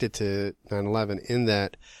connected to 9/11 in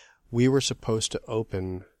that we were supposed to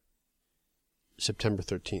open September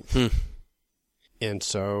 13th. And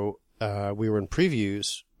so we were in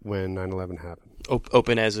previews when 9/11 happened.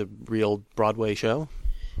 Open as a real Broadway show?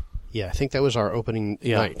 Yeah, I think that was our opening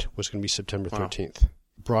night, was going to be September 13th. Wow.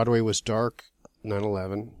 Broadway was dark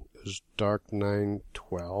 9/11. It was dark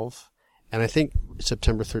 9/12. And I think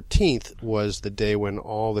September 13th was the day when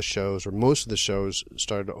all the shows, or most of the shows,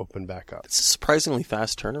 started to open back up. It's a surprisingly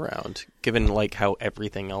fast turnaround, given like how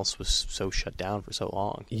everything else was so shut down for so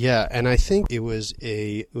long. Yeah, and I think it was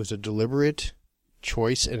a deliberate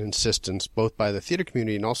choice and insistence, both by the theater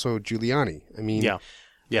community and also Giuliani. I mean, I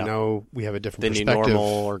know we have a different perspective. The new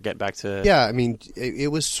normal, or get back to... Yeah, I mean,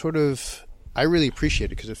 it was sort of... I really appreciate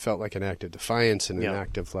it because it felt like an act of defiance and an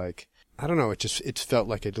act of like... I don't know, it felt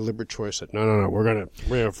like a deliberate choice that, no, we're gonna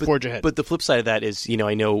forge ahead. But the flip side of that is,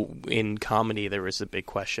 I know in comedy there was a big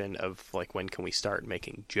question of like, when can we start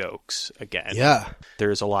making jokes again? Yeah.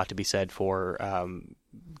 There's a lot to be said for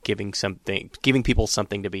giving people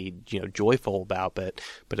something to be, joyful about, but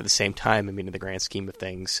at the same time, I mean, in the grand scheme of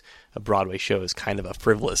things, a Broadway show is kind of a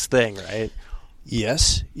frivolous thing, right?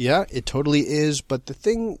 Yes, yeah, it totally is. But the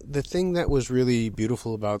thing that was really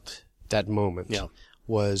beautiful about that moment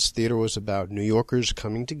was theater was about New Yorkers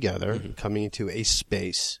coming together, coming into a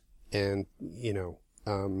space, and,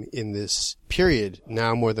 in this period,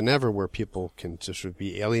 now more than ever, where people can just sort of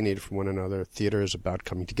be alienated from one another, theater is about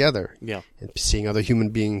coming together and seeing other human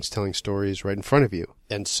beings telling stories right in front of you.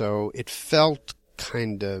 And so it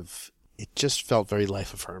just felt very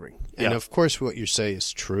life-affirming. And of course, what you say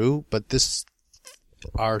is true, but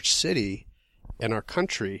our city and our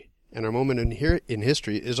country and our moment in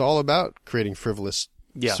history is all about creating frivolous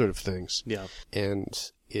sort of things. Yeah.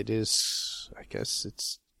 And it is, I guess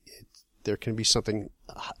there can be something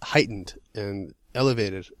heightened and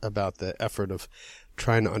elevated about the effort of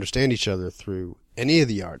trying to understand each other through any of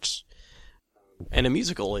the arts. And a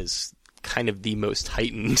musical is kind of the most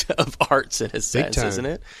heightened of arts in a sense, isn't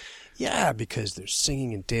it? Yeah, because there's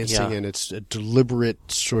singing and dancing and it's a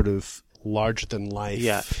deliberate sort of larger than life.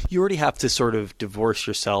 Yeah. You already have to sort of divorce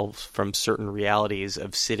yourself from certain realities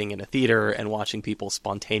of sitting in a theater and watching people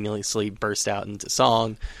spontaneously burst out into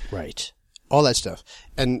song. Right. All that stuff.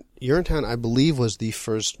 And Urinetown, I believe, was the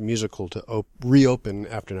first musical to reopen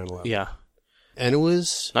after 9/11. Yeah. And it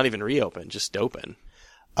was... Not even reopen, just open.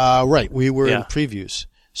 Right. We were in previews.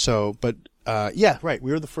 So, but... right.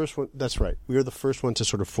 We were the first one. That's right. We were the first one to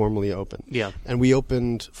sort of formally open. Yeah. And we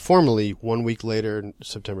opened formally 1 week later,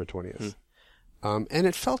 September 20th. And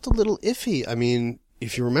it felt a little iffy. I mean,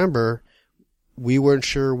 if you remember, we weren't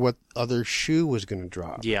sure what other shoe was going to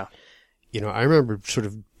drop. Yeah. I remember sort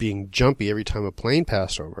of being jumpy every time a plane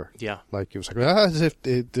passed over. Yeah. Like, it was like, as if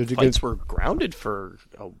flights were grounded for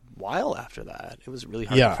a while after that. It was really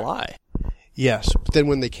hard to fly. Yes. But then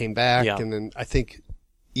when they came back, and then I think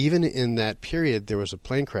even in that period, there was a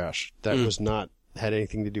plane crash that was not had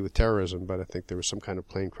anything to do with terrorism, but I think there was some kind of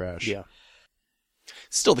plane crash. Yeah.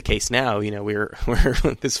 Still the case now, we're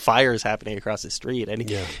this fire is happening across the street.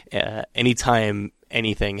 Anytime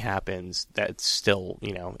anything happens, that's still,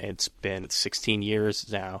 it's been 16 years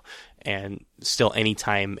now, and still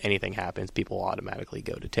anytime anything happens, people automatically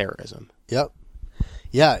go to terrorism. Yep.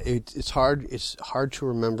 Yeah, it's hard to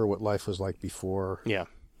remember what life was like before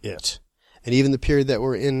it. And even the period that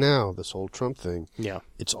we're in now, this whole Trump thing,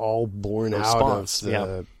 it's all born out of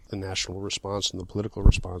the national response and the political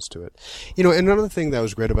response to it. And another thing that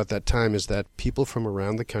was great about that time is that people from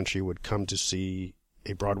around the country would come to see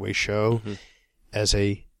a Broadway show as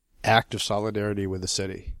a act of solidarity with the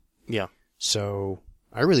city. Yeah. So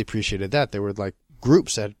I really appreciated that. There were like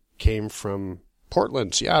groups that came from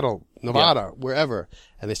Portland, Seattle, Nevada, wherever.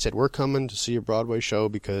 And they said, we're coming to see a Broadway show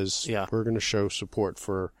because we're going to show support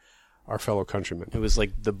for our fellow countrymen. It was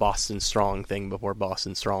like the Boston Strong thing before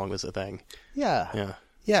Boston Strong was a thing. Yeah. Yeah.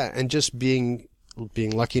 Yeah. And just being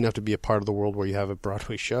lucky enough to be a part of the world where you have a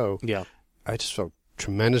Broadway show. Yeah. I just felt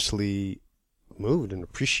tremendously moved and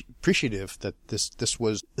appreciative that this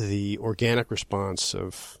was the organic response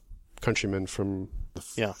of countrymen from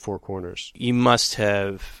the four corners. You must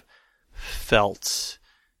have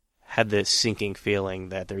had this sinking feeling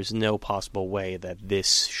that there's no possible way that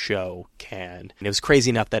this show can, and it was crazy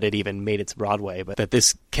enough that it even made it to Broadway, but that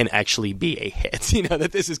this can actually be a hit,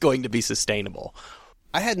 that this is going to be sustainable.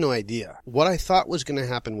 I had no idea. What I thought was going to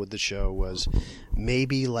happen with the show was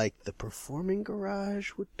maybe like the Performing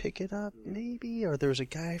Garage would pick it up, maybe, or there was a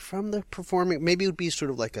guy from the Performing, maybe it would be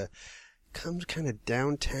sort of like a kind of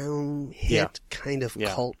downtown hit kind of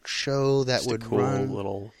cult show that just would a cool run.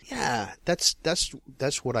 Little... Yeah, that's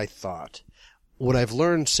what I thought. What I've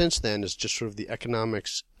learned since then is just sort of the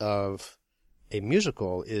economics of a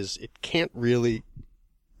musical is it can't really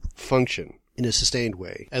function in a sustained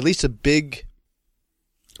way. At least a big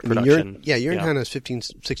production. Urinetown has 15,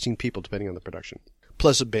 16 people depending on the production,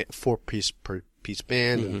 plus a 4-piece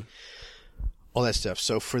band and all that stuff.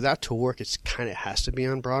 So for that to work, it kind of has to be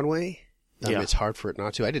on Broadway. It's hard for it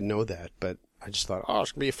not to. I didn't know that, but I just thought, it's going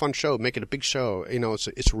to be a fun show. Make it a big show.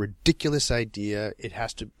 It's a ridiculous idea. It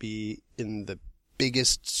has to be in the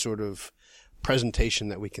biggest sort of presentation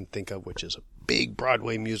that we can think of, which is a big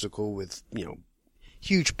Broadway musical with,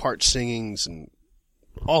 huge part singings and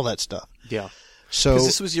all that stuff. Yeah. So because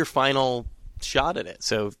this was your final shot at it,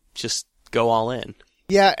 so just go all in.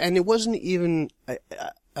 Yeah, and it wasn't even.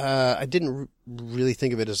 I didn't really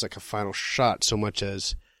think of it as like a final shot so much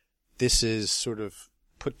as this is sort of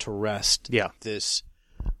put to rest this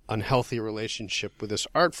unhealthy relationship with this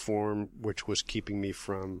art form, which was keeping me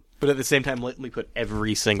from. But at the same time, let me put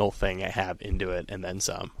every single thing I have into it and then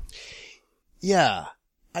some. Yeah.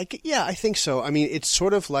 I think so. I mean, it's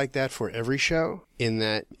sort of like that for every show in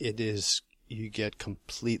that you get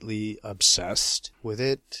completely obsessed with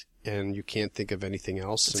it and you can't think of anything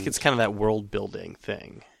else. It's kind of that world building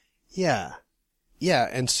thing. Yeah. Yeah.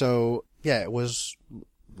 And so, it was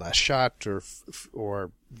Last Shot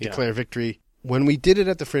or Declare Victory. When we did it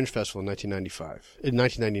at the Fringe Festival in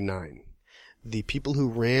 1999, the people who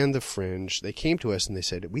ran the Fringe, they came to us and they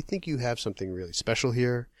said, we think you have something really special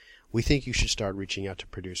here. We think you should start reaching out to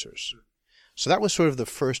producers. So that was sort of the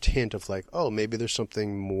first hint of like, maybe there's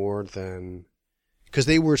something more than, because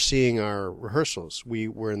they were seeing our rehearsals. We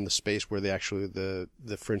were in the space where the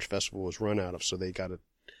Fringe Festival was run out of. So they got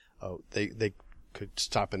they could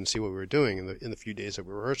stop in and see what we were doing in the few days that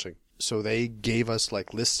we were rehearsing. So they gave us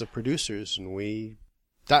like lists of producers and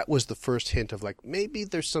that was the first hint of like, maybe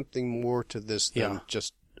there's something more to this than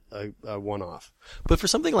just a one-off. But for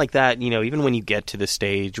something like that, even when you get to the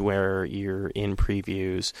stage where you're in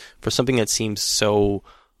previews, for something that seems so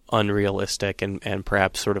unrealistic and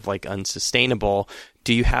perhaps sort of like unsustainable,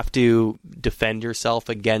 do you have to defend yourself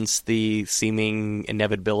against the seeming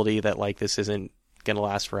inevitability that like this isn't going to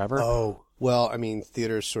last forever? Oh, well, I mean,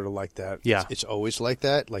 theater's sort of like that. Yeah. It's always like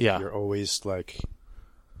that. Like you're always like...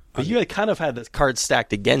 But you had kind of had the cards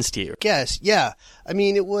stacked against you. Yes, yeah. I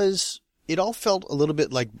mean, it all felt a little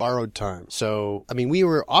bit like borrowed time. So, I mean, we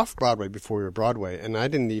were off Broadway before we were Broadway, and I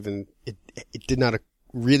didn't even, it did not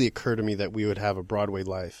really occur to me that we would have a Broadway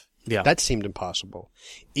life. Yeah. That seemed impossible.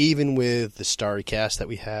 Even with the starry cast that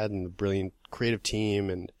we had and the brilliant creative team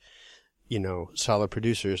and, solid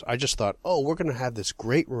producers, I just thought, we're going to have this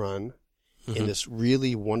great run in this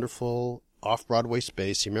really wonderful off-Broadway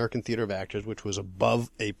space, the American Theater of Actors, which was above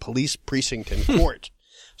a police precinct and court.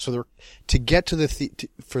 So to get to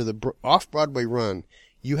for the off-Broadway run,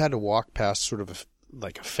 you had to walk past sort of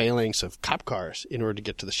a phalanx of cop cars in order to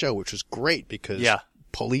get to the show, which was great because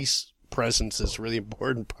police presence is a really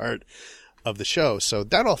important part of the show. So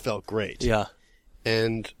that all felt great. Yeah.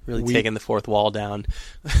 And Really taking the fourth wall down.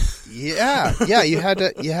 Yeah. You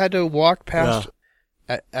had to walk past.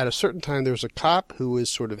 Yeah. At a certain time, there was a cop who was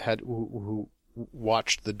sort of who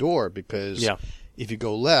watched the door, because if you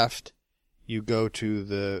go left, you go to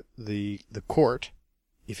the court.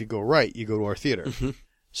 If you go right, you go to our theater. Mm-hmm.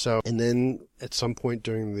 So, and then at some point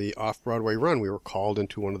during the off-Broadway run, we were called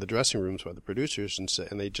into one of the dressing rooms by the producers, and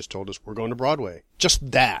they just told us, we're going to Broadway.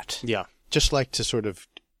 Just that. Yeah. Just like to sort of,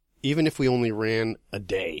 even if we only ran a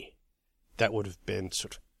day, that would have been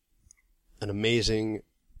sort of an amazing,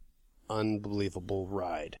 unbelievable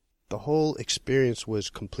ride. The whole experience was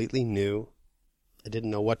completely new. I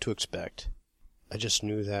didn't know what to expect. I just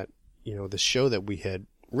knew that, the show that we had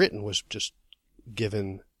written was just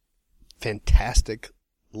given fantastic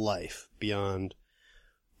life beyond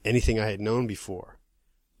anything I had known before.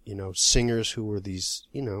 Singers who were these,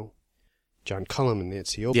 John Cullum and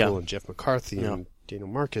Nancy Opel and Jeff McCarthy and Daniel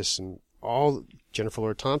Marcus and all Jennifer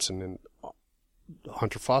Lord Thompson and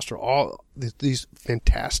Hunter Foster, all these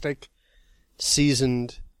fantastic,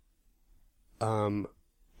 seasoned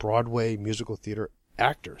Broadway musical theater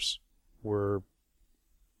actors were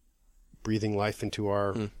breathing life into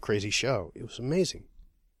our crazy show. It was amazing.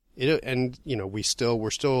 We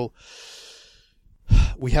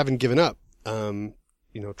haven't given up.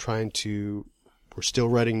 We're still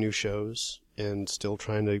writing new shows and still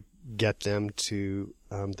trying to get them to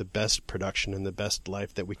the best production and the best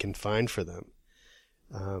life that we can find for them.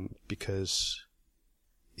 Because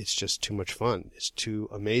it's just too much fun. It's too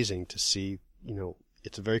amazing to see,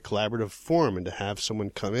 it's a very collaborative form, and to have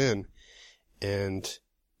someone come in and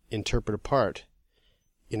interpret a part.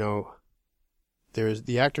 There's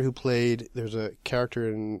the actor who there's a character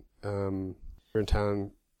in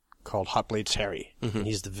town called Hot Blades Harry, and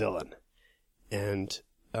he's the villain. And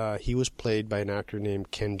he was played by an actor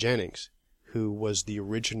named Ken Jennings, who was the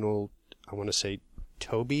original, I want to say,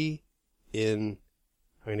 Toby I'm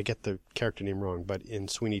going to get the character name wrong, but in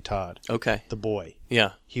Sweeney Todd. Okay. The boy.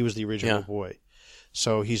 Yeah. He was the original boy.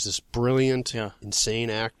 So he's this brilliant, insane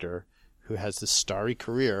actor who has this starry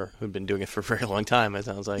career. Who'd been doing it for a very long time, it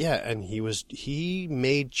sounds like. Yeah, and he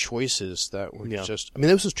made choices that were just,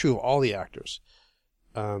 this was true of all the actors.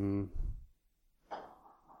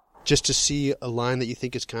 Just to see a line that you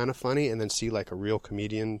think is kind of funny and then see like a real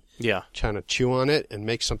comedian trying to chew on it and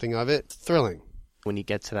make something of it, thrilling. When you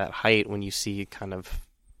get to that height, when you see kind of,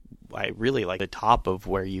 I really like the top of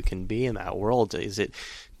where you can be in that world,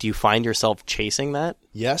 do you find yourself chasing that?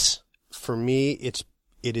 Yes. For me, it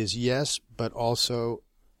is yes, but also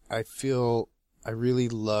I feel I really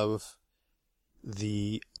love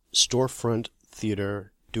the storefront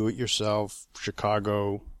theater, do-it-yourself,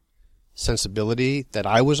 Chicago sensibility that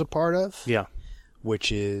I was a part of. Yeah.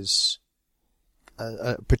 Which is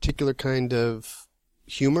a particular kind of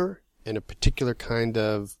humor and a particular kind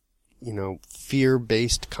of,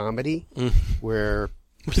 fear-based comedy where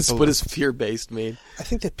what does fear-based mean? I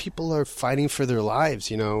think that people are fighting for their lives,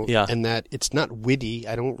 and that it's not witty.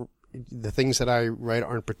 The things that I write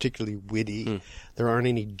aren't particularly witty. There aren't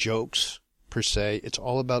any jokes per se. It's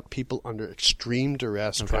all about people under extreme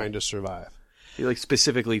duress trying to survive. Like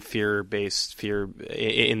specifically fear-based, fear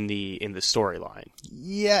in the storyline.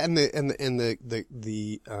 Yeah, and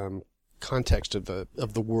the context of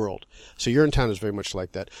the world. So Urinetown is very much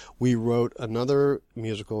like that. We wrote another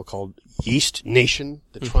musical called Yeast Nation: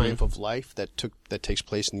 The Triumph of Life that takes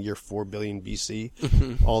place in the year 4 billion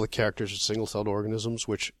BC. All the characters are single-celled organisms,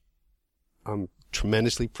 which I'm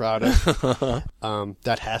tremendously proud of.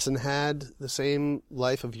 That hasn't had the same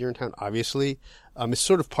life of Urinetown, obviously. It's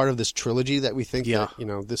sort of part of this trilogy that we think that,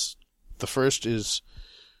 the first is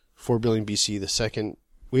 4 billion BC, the second,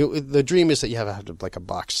 the dream is that you have to like a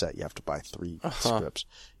box set. You have to buy 3 scripts.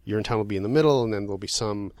 Urinetown will be in the middle, and then there'll be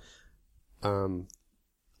some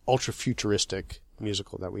ultra futuristic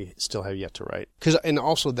musical that we still have yet to write. And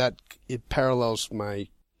also that it parallels I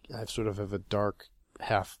sort of have a dark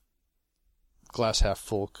glass half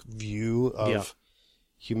full view of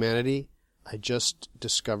humanity. I just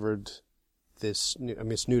discovered this,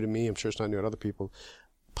 it's new to me, I'm sure it's not new to other people,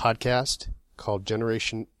 podcast called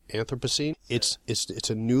Generation Anthropocene. It's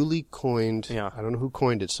a newly coined, I don't know who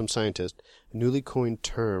coined it, some scientist, a newly coined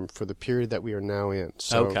term for the period that we are now in.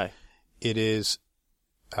 So it is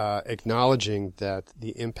acknowledging that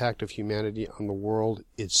the impact of humanity on the world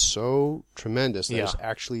is so tremendous that it's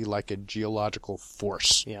actually like a geological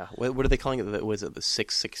force. Yeah. What are they calling it? Was it the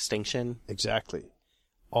sixth extinction? Exactly.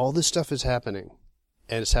 All this stuff is happening,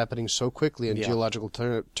 and it's happening so quickly in geological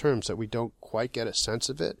terms that we don't quite get a sense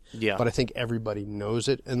of it. Yeah. But I think everybody knows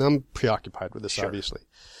it, and I'm preoccupied with this, obviously.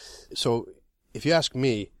 So if you ask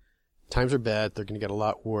me, times are bad. They're going to get a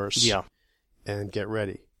lot worse. Yeah. and get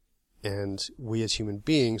ready. And we as human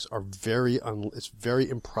beings are it's very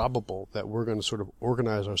improbable that we're going to sort of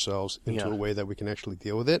organize ourselves into a way that we can actually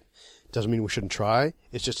deal with it. Doesn't mean we shouldn't try.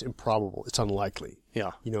 It's just improbable. It's unlikely.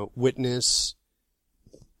 Yeah. Witness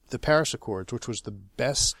the Paris Accords, which was the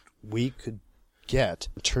best we could get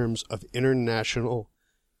in terms of international,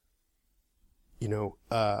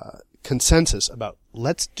 consensus about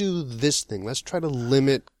let's do this thing. Let's try to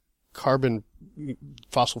limit carbon,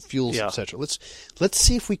 fossil fuels, etc. Let's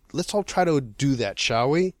see if let's all try to do that, shall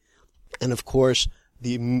we? And of course,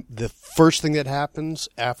 the first thing that happens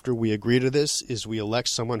after we agree to this is we elect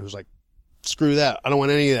someone who's like, screw that. I don't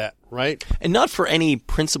want any of that, right? And not for any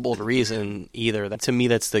principled reason either. To me,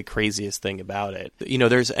 that's the craziest thing about it.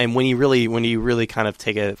 And when you really kind of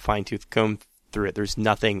take a fine-tooth comb through it, there's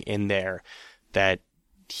nothing in there that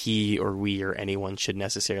he or we or anyone should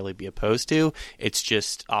necessarily be opposed to. It's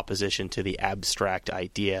just opposition to the abstract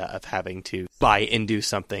idea of having to buy into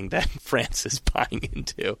something that France is buying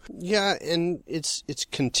into. Yeah, and it's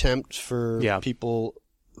contempt for people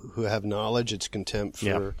who have knowledge. It's contempt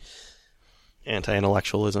for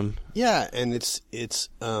anti-intellectualism. Yeah, and it's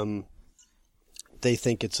they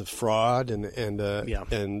think it's a fraud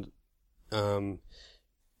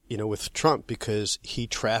with Trump, because he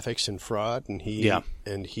traffics in fraud and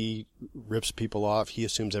he rips people off. He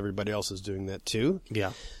assumes everybody else is doing that too.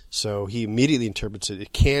 Yeah. So he immediately interprets it.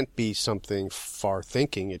 It can't be something far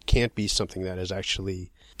thinking. It can't be something that is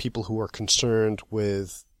actually people who are concerned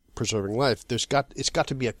with preserving life. It's got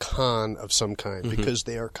to be a con of some kind, because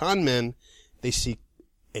they are con men. They see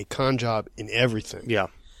a con job in everything. Yeah.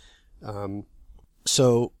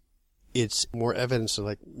 So it's more evidence of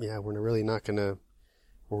we're really not going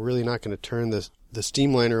to turn the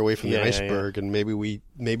steamliner away from the iceberg, and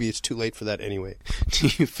maybe it's too late for that anyway. Do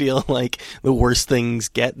you feel like the worse things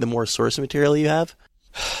get, the more source material you have?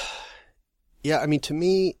 Yeah, I mean, to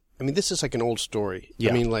me, this is like an old story.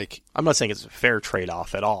 Yeah. I mean, like, I'm not saying it's a fair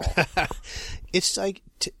trade-off at all. It's like,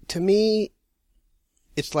 to me,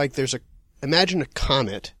 it's like imagine a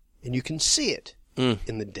comet, and you can see it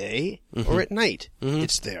in the day or at night.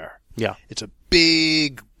 It's there. Yeah. It's a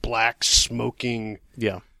big, black, smoking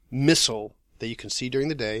missile that you can see during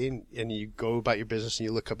the day, and you go about your business and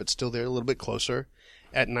you look up, it's still there a little bit closer.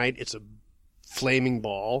 At night, it's a flaming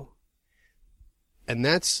ball. And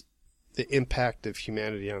that's the impact of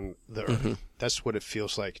humanity on the earth. That's what it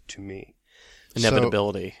feels like to me.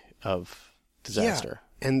 Inevitability of disaster.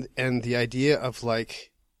 Yeah. And the idea of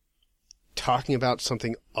talking about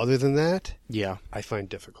something other than that, I find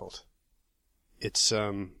difficult. It's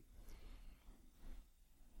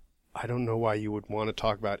I don't know why you would want to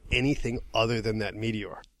talk about anything other than that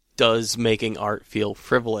meteor. Does making art feel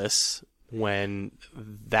frivolous when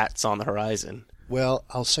that's on the horizon? Well,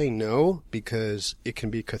 I'll say no, because it can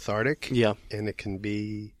be cathartic. Yeah. And it can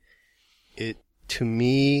be, to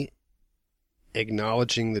me,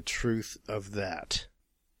 acknowledging the truth of that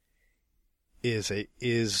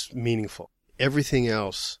is meaningful. Everything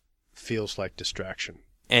else feels like distraction.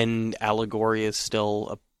 And allegory is still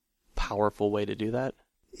a powerful way to do that?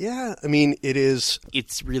 Yeah, I mean, it is.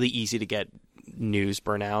 It's really easy to get news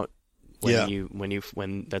burnout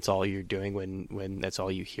when that's all you're doing, when that's all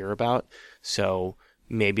you hear about. So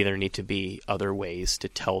maybe there need to be other ways to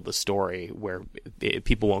tell the story where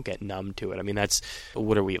people won't get numb to it. I mean,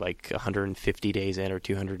 what are we, 150 days in or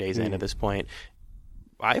 200 days in at this point?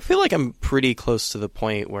 I feel like I'm pretty close to the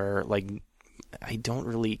point where I don't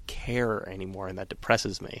really care anymore, and that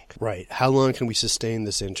depresses me. Right. How long can we sustain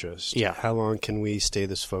this interest? Yeah. How long can we stay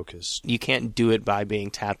this focused? You can't do it by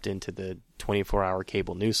being tapped into the 24-hour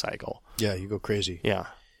cable news cycle. Yeah, you go crazy. Yeah.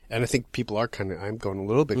 And I think people are I'm going a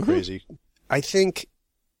little bit crazy. I think,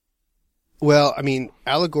 well, I mean,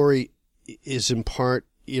 allegory is in part,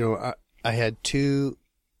 I had two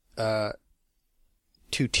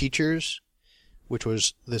teachers, which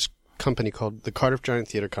was this company called the Cardiff Giant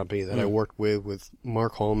Theater Company that I worked with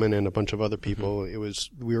Mark Holman and a bunch of other people.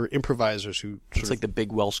 We were improvisers who it's like the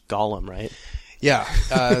big Welsh golem, right? Yeah.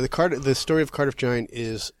 The story of Cardiff Giant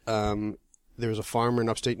is there was a farmer in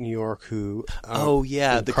upstate New York who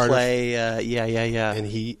the Cardiff, clay and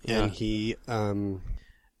he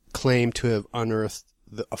claimed to have unearthed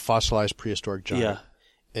a fossilized prehistoric giant. Yeah.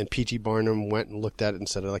 And P.T. Barnum went and looked at it and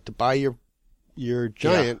said, "I'd like to buy your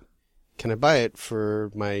giant. Yeah. Can I buy it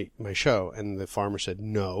for my show?" And the farmer said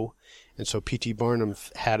no. And so P.T. Barnum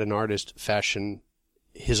had an artist fashion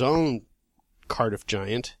his own Cardiff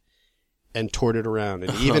Giant and toured it around.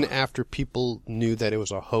 And even after people knew that it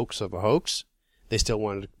was a hoax of a hoax, they still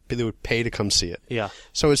they would pay to come see it. Yeah.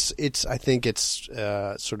 So I think it's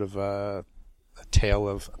sort of a tale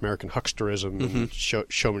of American hucksterism and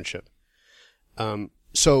showmanship.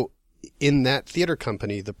 So in that theater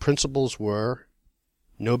company, the principles were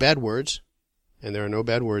no bad words, and there are no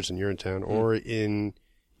bad words in Urinetown or in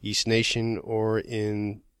East Nation or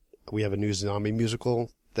in, we have a new zombie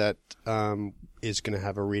musical that is going to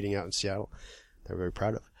have a reading out in Seattle that we're very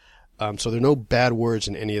proud of. So there are no bad words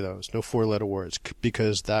in any of those, no four-letter words,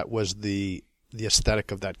 because that was the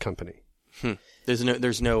aesthetic of that company.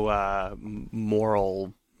 There's no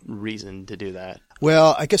moral reason to do that.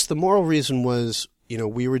 Well, I guess the moral reason was,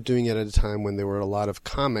 we were doing it at a time when there were a lot of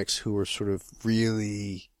comics who were sort of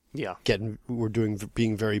really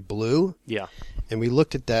being very blue. Yeah. And we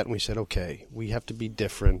looked at that and we said, okay, we have to be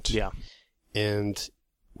different. Yeah. And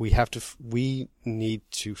we need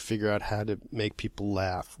to figure out how to make people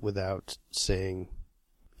laugh without saying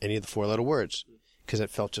any of the four-letter words. Because it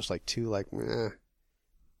felt just like there's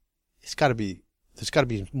got to be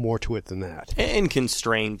more to it than that. And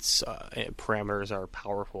constraints, parameters are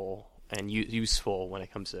powerful and useful when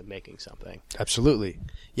it comes to making something. Absolutely.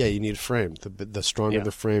 Yeah, you need a frame. The stronger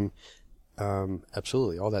the frame,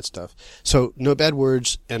 absolutely, all that stuff. So no bad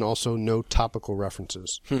words and also no topical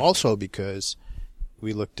references. Also because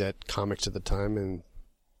we looked at comics at the time and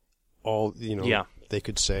they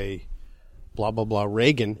could say blah, blah, blah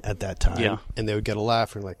Reagan at that time and they would get a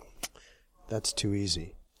laugh and like, that's too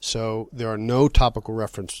easy. So there are no topical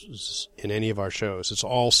references in any of our shows. It's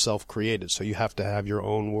all self-created, so you have to have your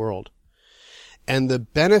own world. And the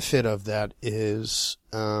benefit of that is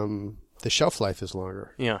the shelf life is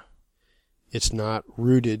longer. Yeah. It's not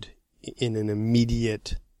rooted in an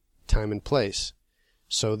immediate time and place.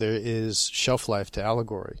 So there is shelf life to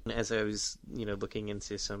allegory. As I was, looking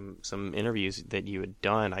into some interviews that you had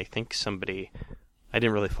done, I think I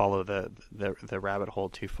didn't really follow the rabbit hole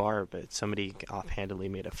too far, but somebody offhandedly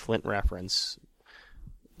made a Flint reference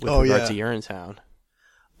with regards to Urinetown.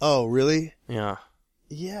 Oh, really? Yeah.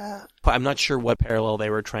 Yeah. I'm not sure what parallel they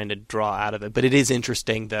were trying to draw out of it, but it is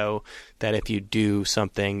interesting, though, that if you do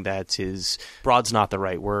something that is, broad's not the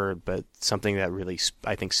right word, but something that really,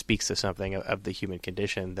 I think, speaks to something of the human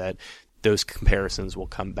condition, that those comparisons will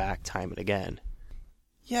come back time and again.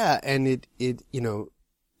 Yeah, and it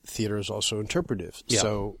theater is also interpretive. Yeah.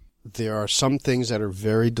 So there are some things that are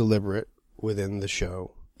very deliberate within the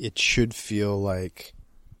show. It should feel like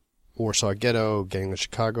Warsaw Ghetto, Gang of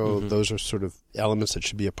Chicago. Mm-hmm. Those are sort of elements that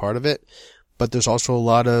should be a part of it. But there's also a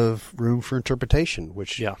lot of room for interpretation,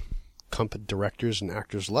 which directors and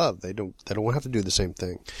actors love. They don't have to do the same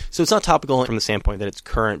thing. So it's not topical from the standpoint that it's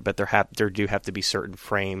current, but there do have to be certain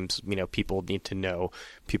frames. People need to know.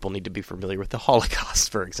 People need to be familiar with the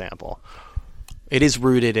Holocaust, for example. It is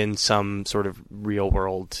rooted in some sort of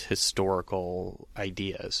real-world historical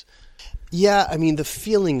ideas. Yeah, I mean, the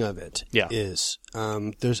feeling of it is.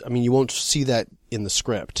 You won't see that in the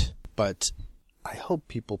script, but I hope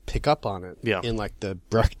people pick up on it. Yeah. In like the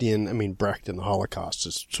Brechtian, Brecht and the Holocaust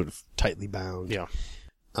is sort of tightly bound. Yeah.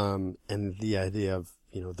 And the idea of,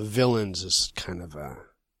 the villains is kind of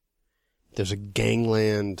there's a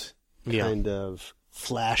gangland kind of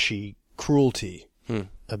flashy cruelty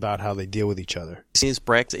about how they deal with each other. Is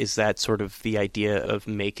Brecht, is that sort of the idea of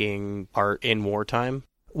making art in wartime?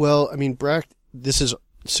 Well, Brecht,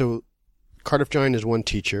 Cardiff Giant is one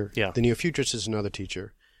teacher. Yeah. The Neo-Futurist is another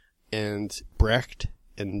teacher. And Brecht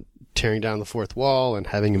and tearing down the fourth wall and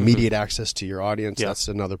having immediate access to your audience, that's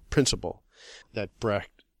another principle. That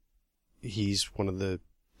Brecht, he's one of the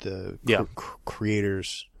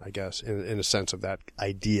creators, I guess, in a sense of that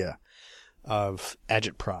idea of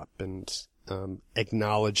agitprop and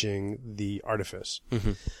acknowledging the artifice.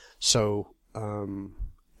 Mm-hmm. So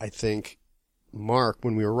I think Mark,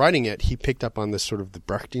 when we were writing it, he picked up on this sort of the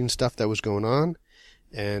Brechtian stuff that was going on,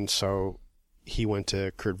 and so he went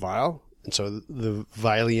to Kurt Weill, and so the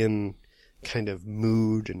Weillian kind of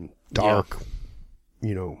mood and dark,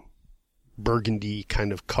 burgundy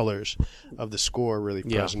kind of colors of the score are really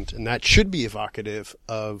present, and that should be evocative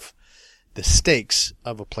of the stakes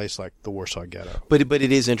of a place like the Warsaw Ghetto. But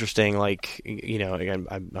it is interesting, again,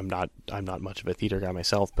 I'm not much of a theater guy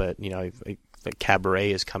myself, but the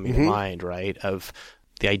Cabaret is coming to mind, right? Of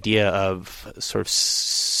the idea of sort of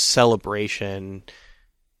celebration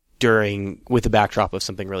with the backdrop of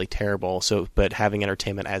something really terrible. So, but having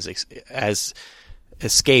entertainment as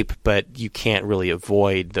escape, but you can't really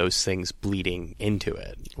avoid those things bleeding into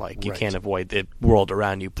it. Like you can't avoid the world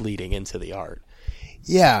around you bleeding into the art.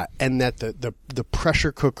 Yeah, and that the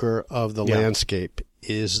pressure cooker of the landscape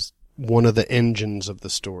is one of the engines of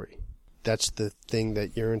the story. That's the thing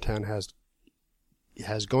that Urinetown has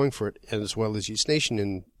going for it, as well as East Nation.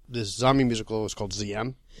 And this zombie musical is called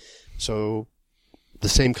ZM. So the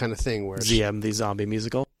same kind of thing where ZM, the zombie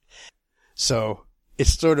musical. So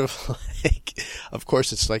it's sort of like, of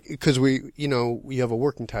course, it's like, because we have a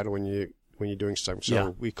working title when you're doing something.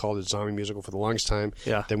 So we called it Zombie Musical for the longest time.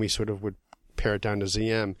 Yeah. Then we sort of would pare it down to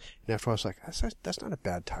ZM. And after I was like, that's not a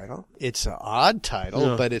bad title. It's an odd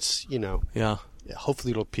title, but it's,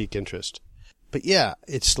 hopefully it'll pique interest. But yeah,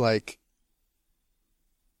 it's like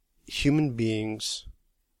human beings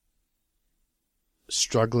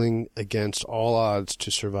struggling against all odds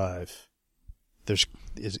to survive. There's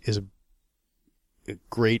a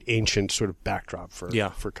great ancient sort of backdrop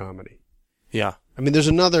for comedy. Yeah. I mean, there's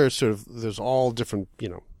another sort of, there's all different,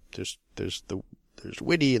 there's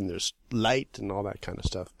witty and there's light and all that kind of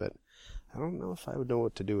stuff, but I don't know if I would know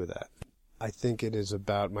what to do with that. I think it is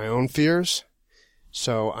about my own fears.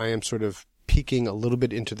 So I am sort of peeking a little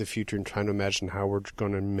bit into the future and trying to imagine how we're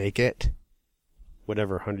going to make it,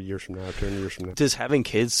 whatever, 100 years from now, 200 years from now. Does having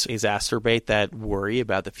kids exacerbate that worry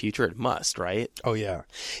about the future? It must, right? Oh, yeah.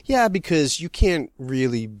 Yeah, because you can't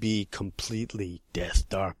really be completely death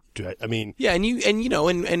dark. I mean, yeah,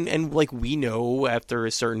 and like we know after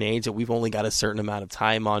a certain age that we've only got a certain amount of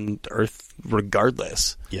time on Earth,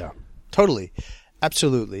 regardless. Yeah, totally,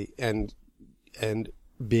 absolutely, and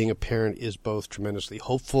being a parent is both tremendously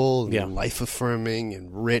hopeful and life affirming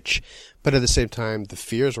and rich, but at the same time, the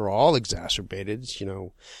fears are all exacerbated.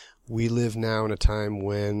 We live now in a time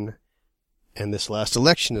when, and this last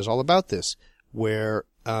election is all about this, where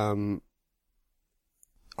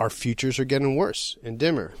our futures are getting worse and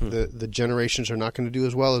dimmer. The generations are not going to do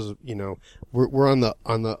as well as, we're on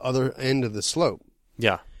the other end of the slope.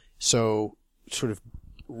 Yeah. So sort of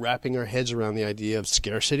wrapping our heads around the idea of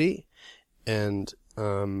scarcity and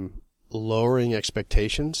lowering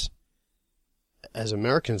expectations as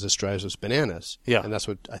Americans, this drives us bananas. Yeah. And that's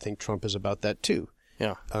what I think Trump is about that too.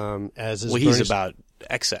 Yeah. He's about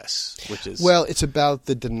excess, which is... Well, it's about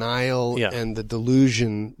the denial and the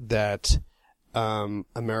delusion that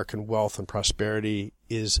American wealth and prosperity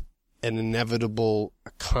is an inevitable,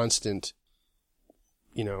 constant,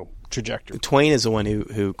 trajectory. Twain is the one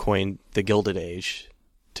who coined the Gilded Age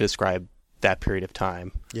to describe that period of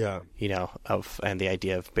time. Yeah. And the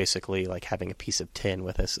idea of basically like having a piece of tin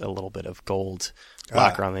with a little bit of gold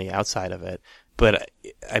lacquer on the outside of it. But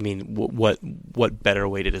I mean, what better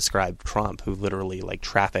way to describe Trump, who literally like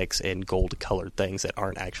traffics in gold-colored things that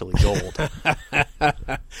aren't actually gold?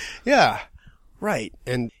 Yeah. Right.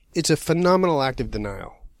 And it's a phenomenal act of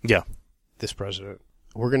denial. Yeah. This president.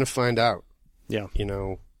 We're going to find out. Yeah.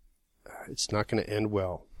 It's not going to end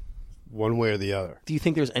well, one way or the other. Do you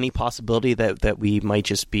think there's any possibility that we might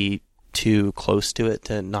just be too close to it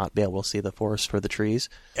to not be able to see the forest for the trees?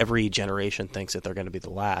 Every generation thinks that they're going to be the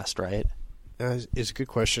last, right? It's a good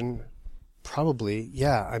question. Probably.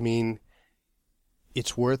 Yeah. I mean,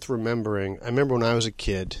 it's worth remembering. I remember when I was a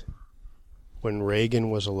kid, when Reagan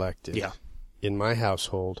was elected. Yeah. In my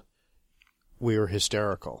household, we were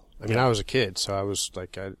hysterical. I mean, I was a kid, so I was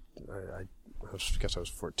like, I guess I was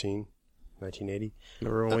 14, 1980.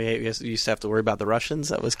 Remember when we used to have to worry about the Russians?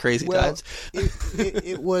 That was crazy times.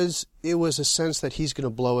 It was a sense that he's going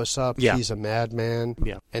to blow us up. Yeah. He's a madman.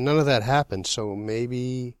 Yeah. And none of that happened. So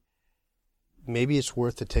maybe it's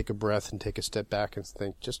worth to take a breath and take a step back and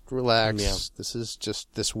think, just relax. Yeah. This is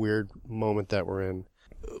just this weird moment that we're in.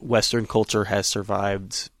 Western culture has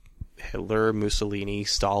survived Hitler, Mussolini,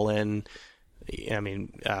 Stalin. I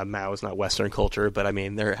mean, Mao is not Western culture, but I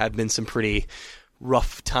mean, there have been some pretty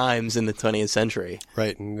rough times in the 20th century.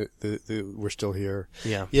 Right, and we're still here.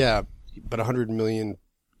 Yeah. Yeah, but 100 million,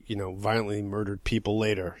 violently murdered people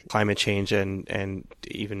later. Climate change and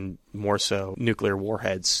even more so, nuclear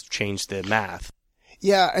warheads changed the math.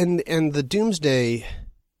 Yeah, and the doomsday,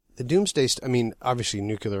 I mean, obviously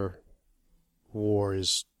nuclear war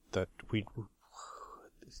is that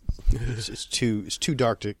it's too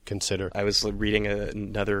dark to consider. I was reading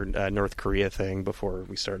another North Korea thing before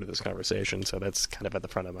we started this conversation, so that's kind of at the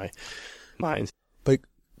front of my mind. But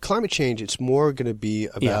climate change, it's more going to be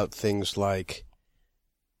about things like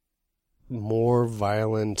more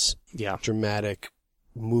violent, dramatic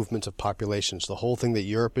movements of populations. The whole thing that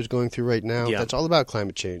Europe is going through right now, that's all about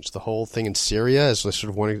climate change. The whole thing in Syria is sort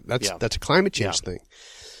of one. That's a climate change thing.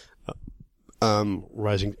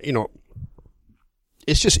 Rising,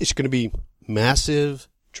 it's going to be massive,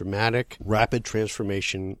 dramatic, rapid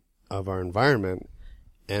transformation of our environment.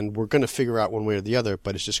 And we're going to figure out one way or the other,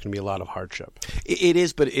 but it's just going to be a lot of hardship. It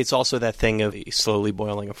is, but it's also that thing of slowly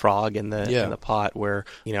boiling a frog in the pot where,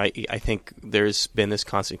 I think there's been this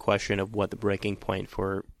constant question of what the breaking point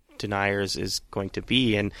for deniers is going to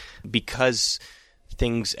be. And because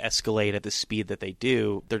things escalate at the speed that they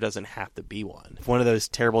do, there doesn't have to be one. If one of those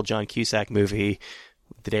terrible John Cusack movie,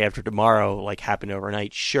 The Day After Tomorrow, happened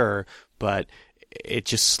overnight, sure, but it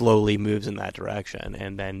just slowly moves in that direction,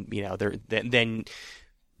 and then then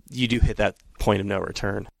you do hit that point of no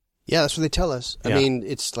return. Yeah, that's what they tell us. Yeah. I mean,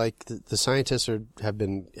 it's like the scientists have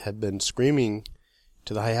been screaming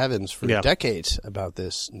to the high heavens for decades about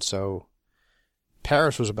this, and so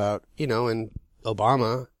Paris was about, and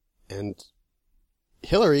Obama and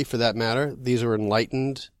Hillary, for that matter. These are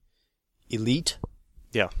enlightened, elite,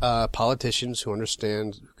 politicians who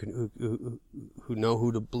understand, who know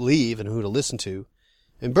who to believe and who to listen to,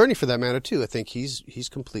 and Bernie, for that matter, too. I think he's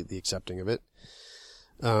completely accepting of it.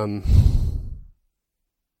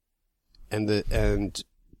 And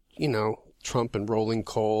Trump and rolling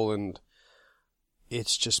coal, and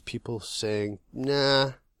it's just people saying,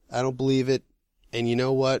 nah, I don't believe it. And you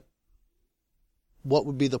know what? What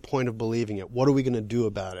would be the point of believing it? What are we going to do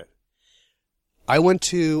about it? I went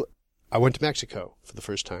to Mexico for the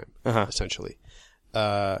first time, essentially,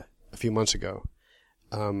 a few months ago.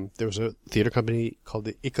 There was a theater company called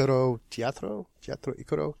the Icaro Teatro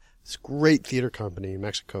Icaro. It's a great theater company in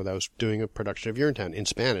Mexico that was doing a production of Urinetown in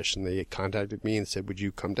Spanish, and they contacted me and said, would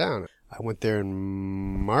you come down? I went there in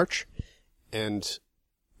March, and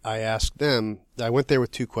I asked them, I went there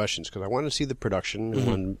with two questions, because I wanted to see the production.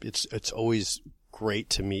 And it's always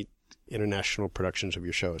great to meet international productions of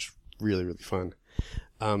your show. It's really, really fun.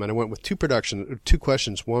 And I went with two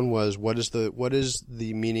questions. One was, what is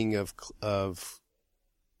the meaning of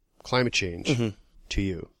climate change to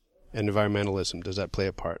you? And environmentalism, does that play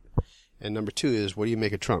a part? And number two is, what do you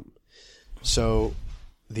make of Trump? So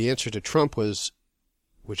the answer to Trump was,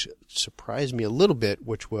 which surprised me a little bit,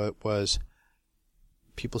 which was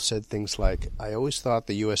people said things like, I always thought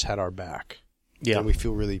the U.S. had our back. Yeah. And we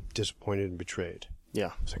feel really disappointed and betrayed.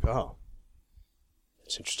 Yeah. It's like, oh,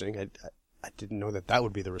 it's interesting. I didn't know that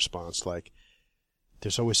would be the response. Like,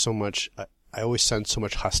 there's always so much... I always sense so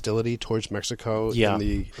much hostility towards Mexico in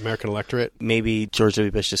the American electorate. Maybe George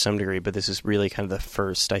W. Bush to some degree, but this is really kind of the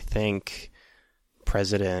first, I think,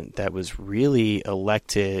 president that was really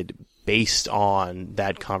elected based on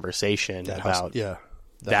that conversation about that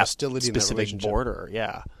hostility specific in that border.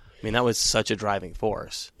 Yeah. I mean, that was such a driving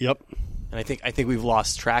force. Yep. And I think we've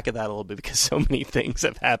lost track of that a little bit because so many things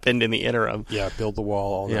have happened in the interim. Yeah, build the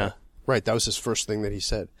wall, all that. Right, that was his first thing that he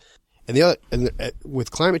said. And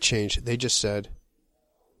with climate change, they just said,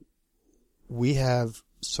 we have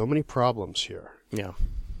so many problems here. Yeah.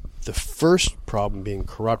 The first problem being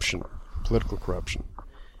corruption, political corruption,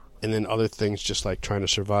 and then other things just like trying to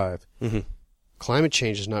survive. Climate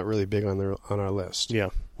change is not really big on our list. Yeah.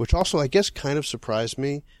 Which also, I guess, kind of surprised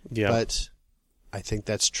me. Yeah. But I think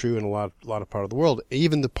that's true in a lot of part of the world,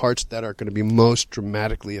 even the parts that are going to be most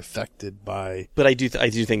dramatically affected by. But I do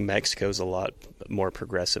think Mexico's a lot more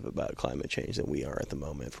progressive about climate change than we are at the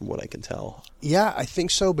moment, from what I can tell. Yeah, I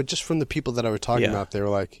think so. But just from the people that I was talking about, they were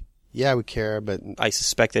like, "Yeah, we care." But I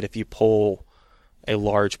suspect that if you poll a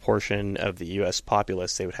large portion of the U.S.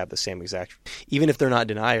 populace, they would have the same exact. Even if they're not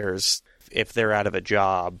deniers, if they're out of a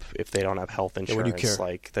job, if they don't have health insurance,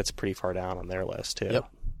 like that's pretty far down on their list too.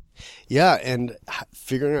 Yep. Yeah, and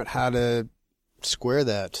figuring out how to square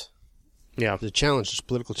that. Yeah. The challenge, this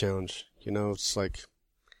political challenge. It's like,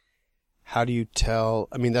 how do you tell?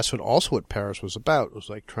 I mean, that's what Paris was about. It was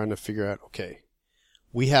like trying to figure out, okay,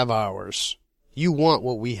 we have ours. You want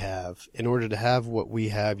what we have. In order to have what we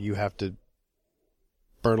have, you have to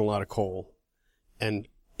burn a lot of coal and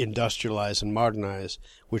industrialize and modernize,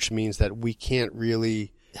 which means that we can't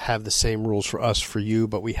really have the same rules for us, for you,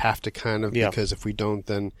 but we have to kind of, because if we don't,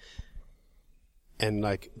 then, and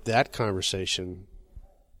like that conversation,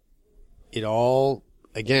 it all,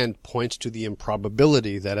 again, points to the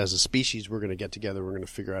improbability that as a species, we're going to get together, we're going to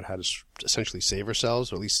figure out how to essentially save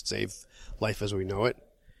ourselves, or at least save life as we know it.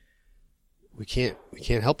 We can't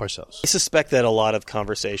help ourselves. I suspect that a lot of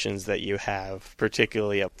conversations that you have,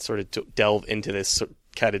 particularly sort of delve into this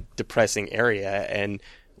kind of depressing area, and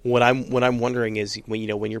what I'm wondering is when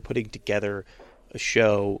you're putting together a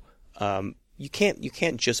show, you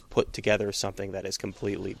can't just put together something that is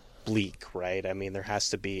completely bleak, right? I mean, there has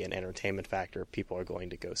to be an entertainment factor. People are going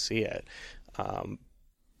to go see it.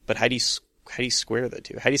 But how do you square the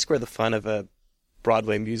two? How do you square the fun of a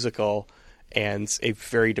Broadway musical and a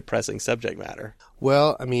very depressing subject matter?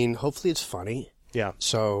 Well, I mean, hopefully it's funny. Yeah.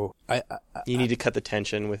 So you need to cut the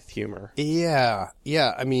tension with humor. Yeah.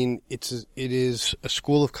 I mean, it is a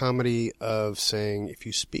school of comedy of saying if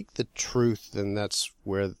you speak the truth, then that's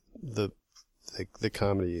where the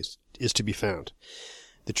comedy is to be found.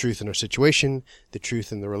 The truth in our situation, the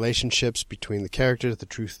truth in the relationships between the characters, the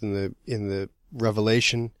truth in the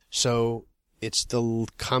revelation. So it's the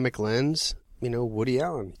comic lens. Woody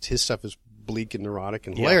Allen, his stuff is bleak and neurotic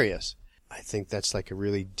and hilarious. I think that's like a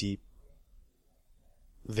really deep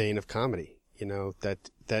vein of comedy. You know,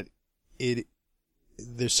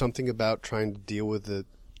 there's something about trying to deal with the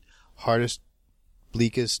hardest,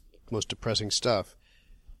 bleakest, most depressing stuff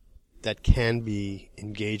that can be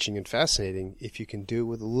engaging and fascinating if you can do it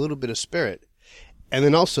with a little bit of spirit. And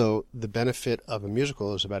then also, the benefit of a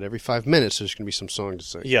musical is about every 5 minutes there's going to be some song to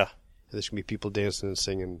sing. Yeah. And there's going to be people dancing and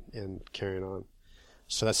singing and carrying on.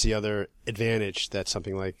 So that's the other advantage that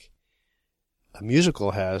something like a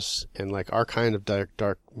musical has, and like our kind of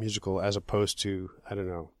dark musical, as opposed to, I don't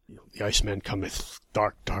know, the Iceman cometh,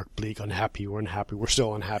 dark, bleak, unhappy, we're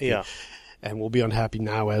still unhappy. Yeah. And we'll be unhappy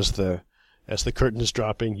now as the curtain is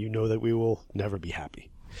dropping. You know that we will never be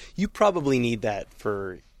happy. You probably need that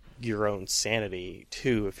for your own sanity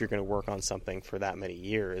too. If you're going to work on something for that many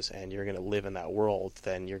years and you're going to live in that world,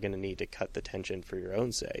 then you're going to need to cut the tension for your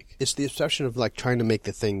own sake. It's the obsession of like trying to make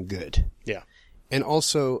the thing good. Yeah. And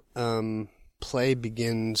also, play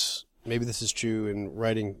begins, maybe this is true in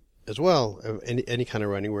writing as well, any kind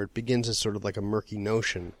of writing, where it begins as sort of like a murky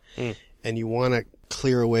notion. And you want to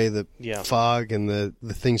clear away the fog and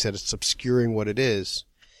the things that it's obscuring what it is.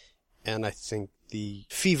 And I think the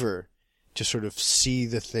fever to sort of see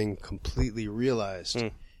the thing completely realized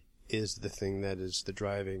is the thing that is the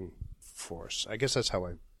driving force. I guess that's how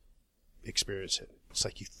I experience it. It's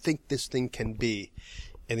like you think this thing can be,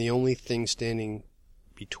 and the only thing standing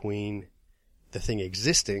between the thing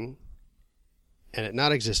existing and it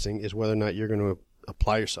not existing is whether or not you're going to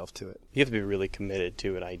apply yourself to it. You have to be really committed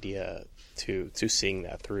to an idea, to seeing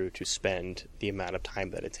that through, to spend the amount of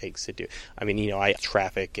time that it takes to do. I mean, you know, I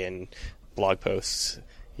traffic in blog posts.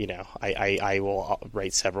 You know, I will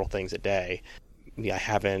write several things a day.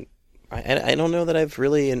 I don't know that I've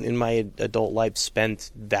really in my adult life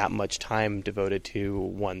spent that much time devoted to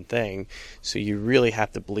one thing. So you really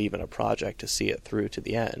have to believe in a project to see it through to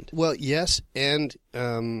the end. Well, yes, and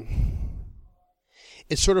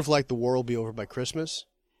it's sort of like the war will be over by Christmas.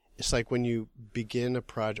 It's like when you begin a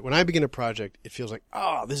project. When I begin a project, it feels like,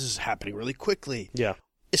 oh, this is happening really quickly. Yeah.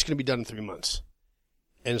 It's going to be done in 3 months.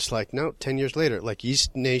 And it's like, no, 10 years later, like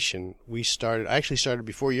Yeast Nation, I actually started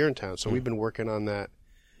before you're in town, so we've been working on that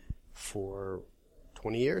for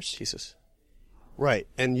 20 years. Jesus. Right.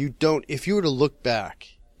 And if you were to look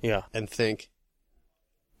back and think,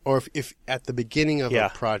 or if at the beginning of a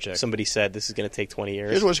project, somebody said this is going to take 20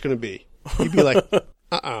 years. Here's what it's going to be. You'd be like,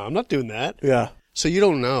 I'm not doing that. Yeah. So you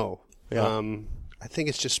don't know. Yeah. I think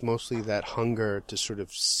it's just mostly that hunger to sort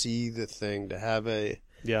of see the thing, to have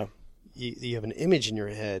you have an image in your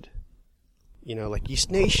head, you know, like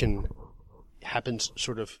Yeast Nation happens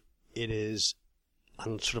it is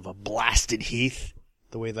on sort of a blasted heath,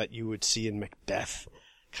 the way that you would see in Macbeth,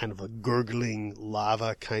 kind of a gurgling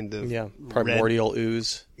lava kind of primordial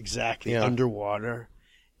ooze. Exactly, underwater,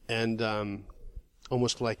 and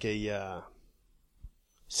almost like a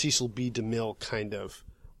Cecil B. DeMille kind of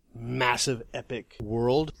massive epic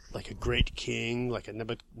world, like a great king, like a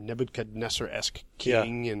Nebuchadnezzar-esque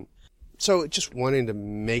king, and so just wanting to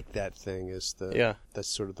make that thing is that's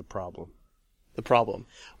sort of the problem. The problem.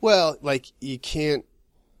 Well, like you can't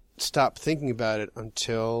stop thinking about it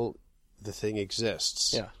until the thing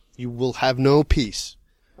exists. Yeah. You will have no peace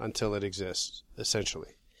until it exists,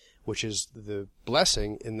 essentially, which is the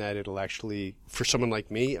blessing in that it'll actually, for someone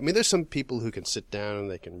like me, I mean, there's some people who can sit down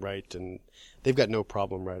and they can write and they've got no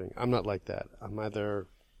problem writing. I'm not like that. I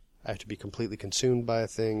have to be completely consumed by a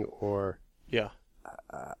thing, or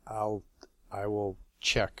I will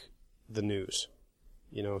check the news.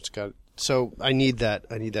 You know, so I need that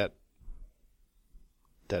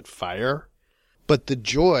fire. But the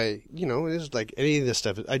joy, you know, it is like any of this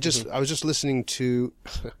stuff. I was just listening to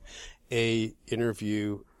a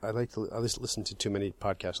interview. I listen to too many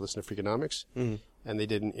podcasts. I listen to Freakonomics, and they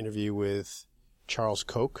did an interview with Charles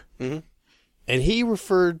Koch, and he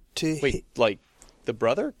referred to like the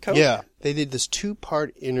brother Koch? Yeah, they did this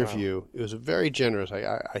 2-part interview. Wow. It was very generous.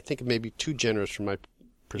 I think it may be too generous from my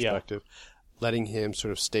perspective, letting him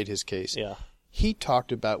sort of state his case. Yeah. He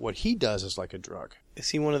talked about what he does as like a drug. Is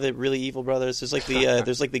he one of the really evil brothers? There's like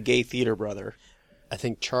the gay theater brother. I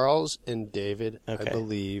think Charles and David, I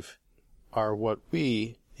believe, are what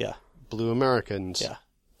we blue Americans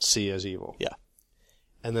see as evil. Yeah.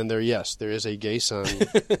 And then there is a gay son,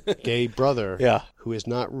 gay brother, who is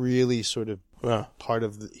not really sort of part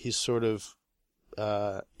of he's sort of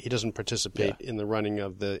he doesn't participate in the running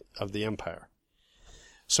of the empire.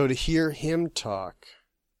 So to hear him talk,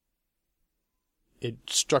 it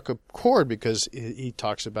struck a chord, because he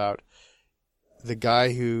talks about the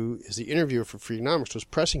guy who is the interviewer for Freakonomics was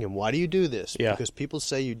pressing him, why do you do this? Yeah. Because people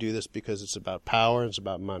say you do this because it's about power and it's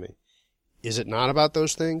about money. Is it not about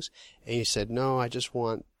those things? And he said, no, I just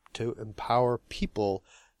want to empower people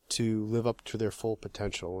to live up to their full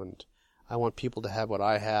potential. And I want people to have what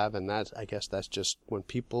I have, and I guess that's just when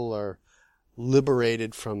people are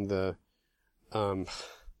liberated from the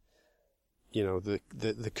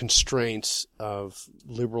constraints of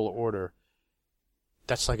liberal order.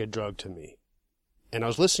 That's like a drug to me. And I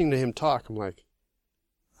was listening to him talk. I'm like,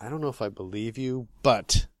 I don't know if I believe you,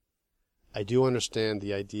 but I do understand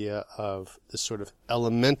the idea of this sort of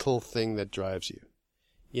elemental thing that drives you.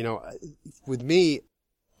 You know, with me,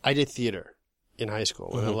 I did theater in high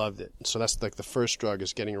school, and I loved it. So that's like the first drug,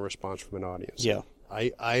 is getting a response from an audience. Yeah.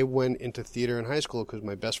 I went into theater in high school because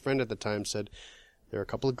my best friend at the time said there are a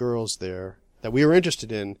couple of girls there that we were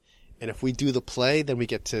interested in, and if we do the play, then we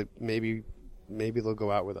get to maybe they'll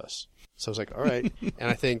go out with us. So I was like, all right. And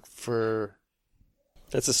I think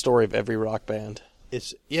that's the story of every rock band.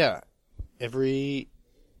 It's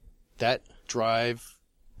that drive.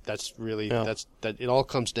 That's really that it all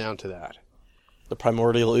comes down to that. The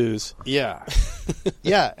primordial ooze. Yeah.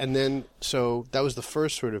 Yeah. And then, so that was the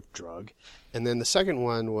first sort of drug. And then the second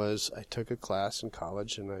one was I took a class in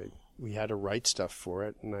college, and we had to write stuff for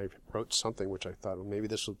it. And I wrote something which I thought, well, maybe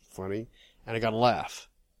this was funny. And I got a laugh.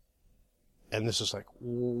 And this is like,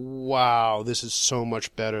 wow, this is so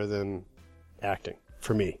much better than acting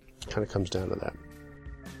for me. It kind of comes down to that.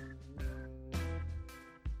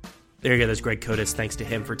 There you go. There's Greg Kotis. Thanks to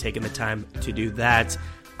him for taking the time to do that.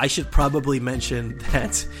 I should probably mention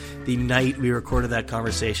that the night we recorded that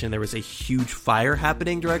conversation, there was a huge fire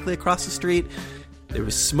happening directly across the street. There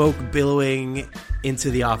was smoke billowing into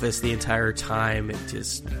the office the entire time. It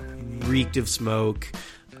just reeked of smoke.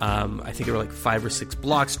 I think there were like 5 or 6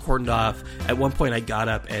 blocks cordoned off. At one point, I got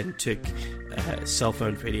up and took cell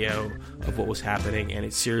phone video of what was happening, and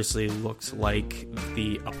it seriously looked like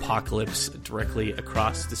the apocalypse directly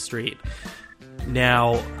across the street.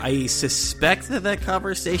 Now, I suspect that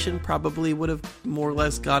conversation probably would have more or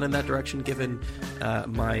less gone in that direction, given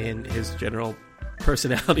my and his general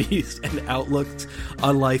personalities and outlooks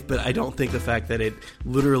on life, but I don't think the fact that it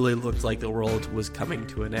literally looked like the world was coming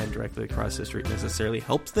to an end directly across the street necessarily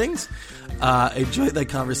helped things. Enjoyed that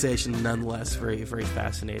conversation nonetheless. Very, very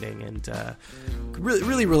fascinating, and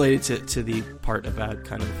really related to the part about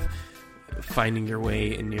kind of finding your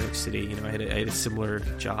way in New York City. You know, I had a similar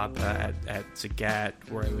job at Zagat,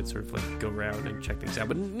 where I would sort of like go around and check things out,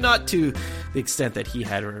 but not to the extent that he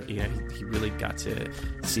had, or, you know, he really got to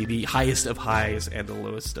see the highest of highs and the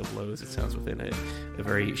lowest of lows, it sounds, within a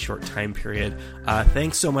very short time period.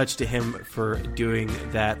 Thanks so much to him for doing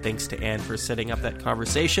that. Thanks to Anne for setting up that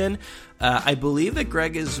conversation. I believe that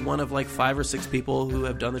Greg is one of like 5 or 6 people who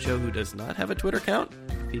have done the show who does not have a Twitter account.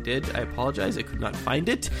 If he did, I apologize. I could not find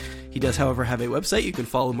it. He does, however, have a website. You can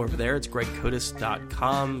follow him over there. It's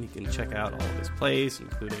gregkotis.com. You can check out all of his plays,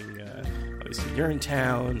 including, obviously,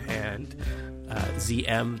 Urinetown and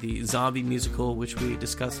ZM, the zombie musical, which we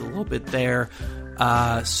discussed a little bit there.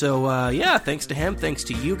 So thanks to him. Thanks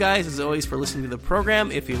to you guys, as always, for listening to the program.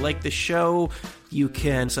 If you like the show, you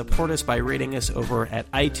can support us by rating us over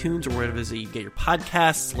at iTunes or wherever it is that you get your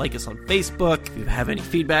podcasts. Like us on Facebook. If you have any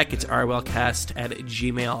feedback, it's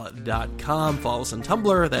rylcast@gmail.com. Follow us on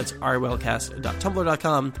Tumblr. That's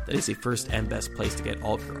rylcast.tumblr.com. That is the first and best place to get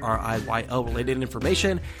all of your RIYL related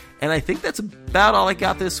information. And I think that's about all I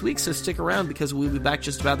got this week, so stick around because we'll be back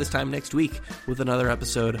just about this time next week with another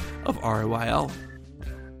episode of RIYL.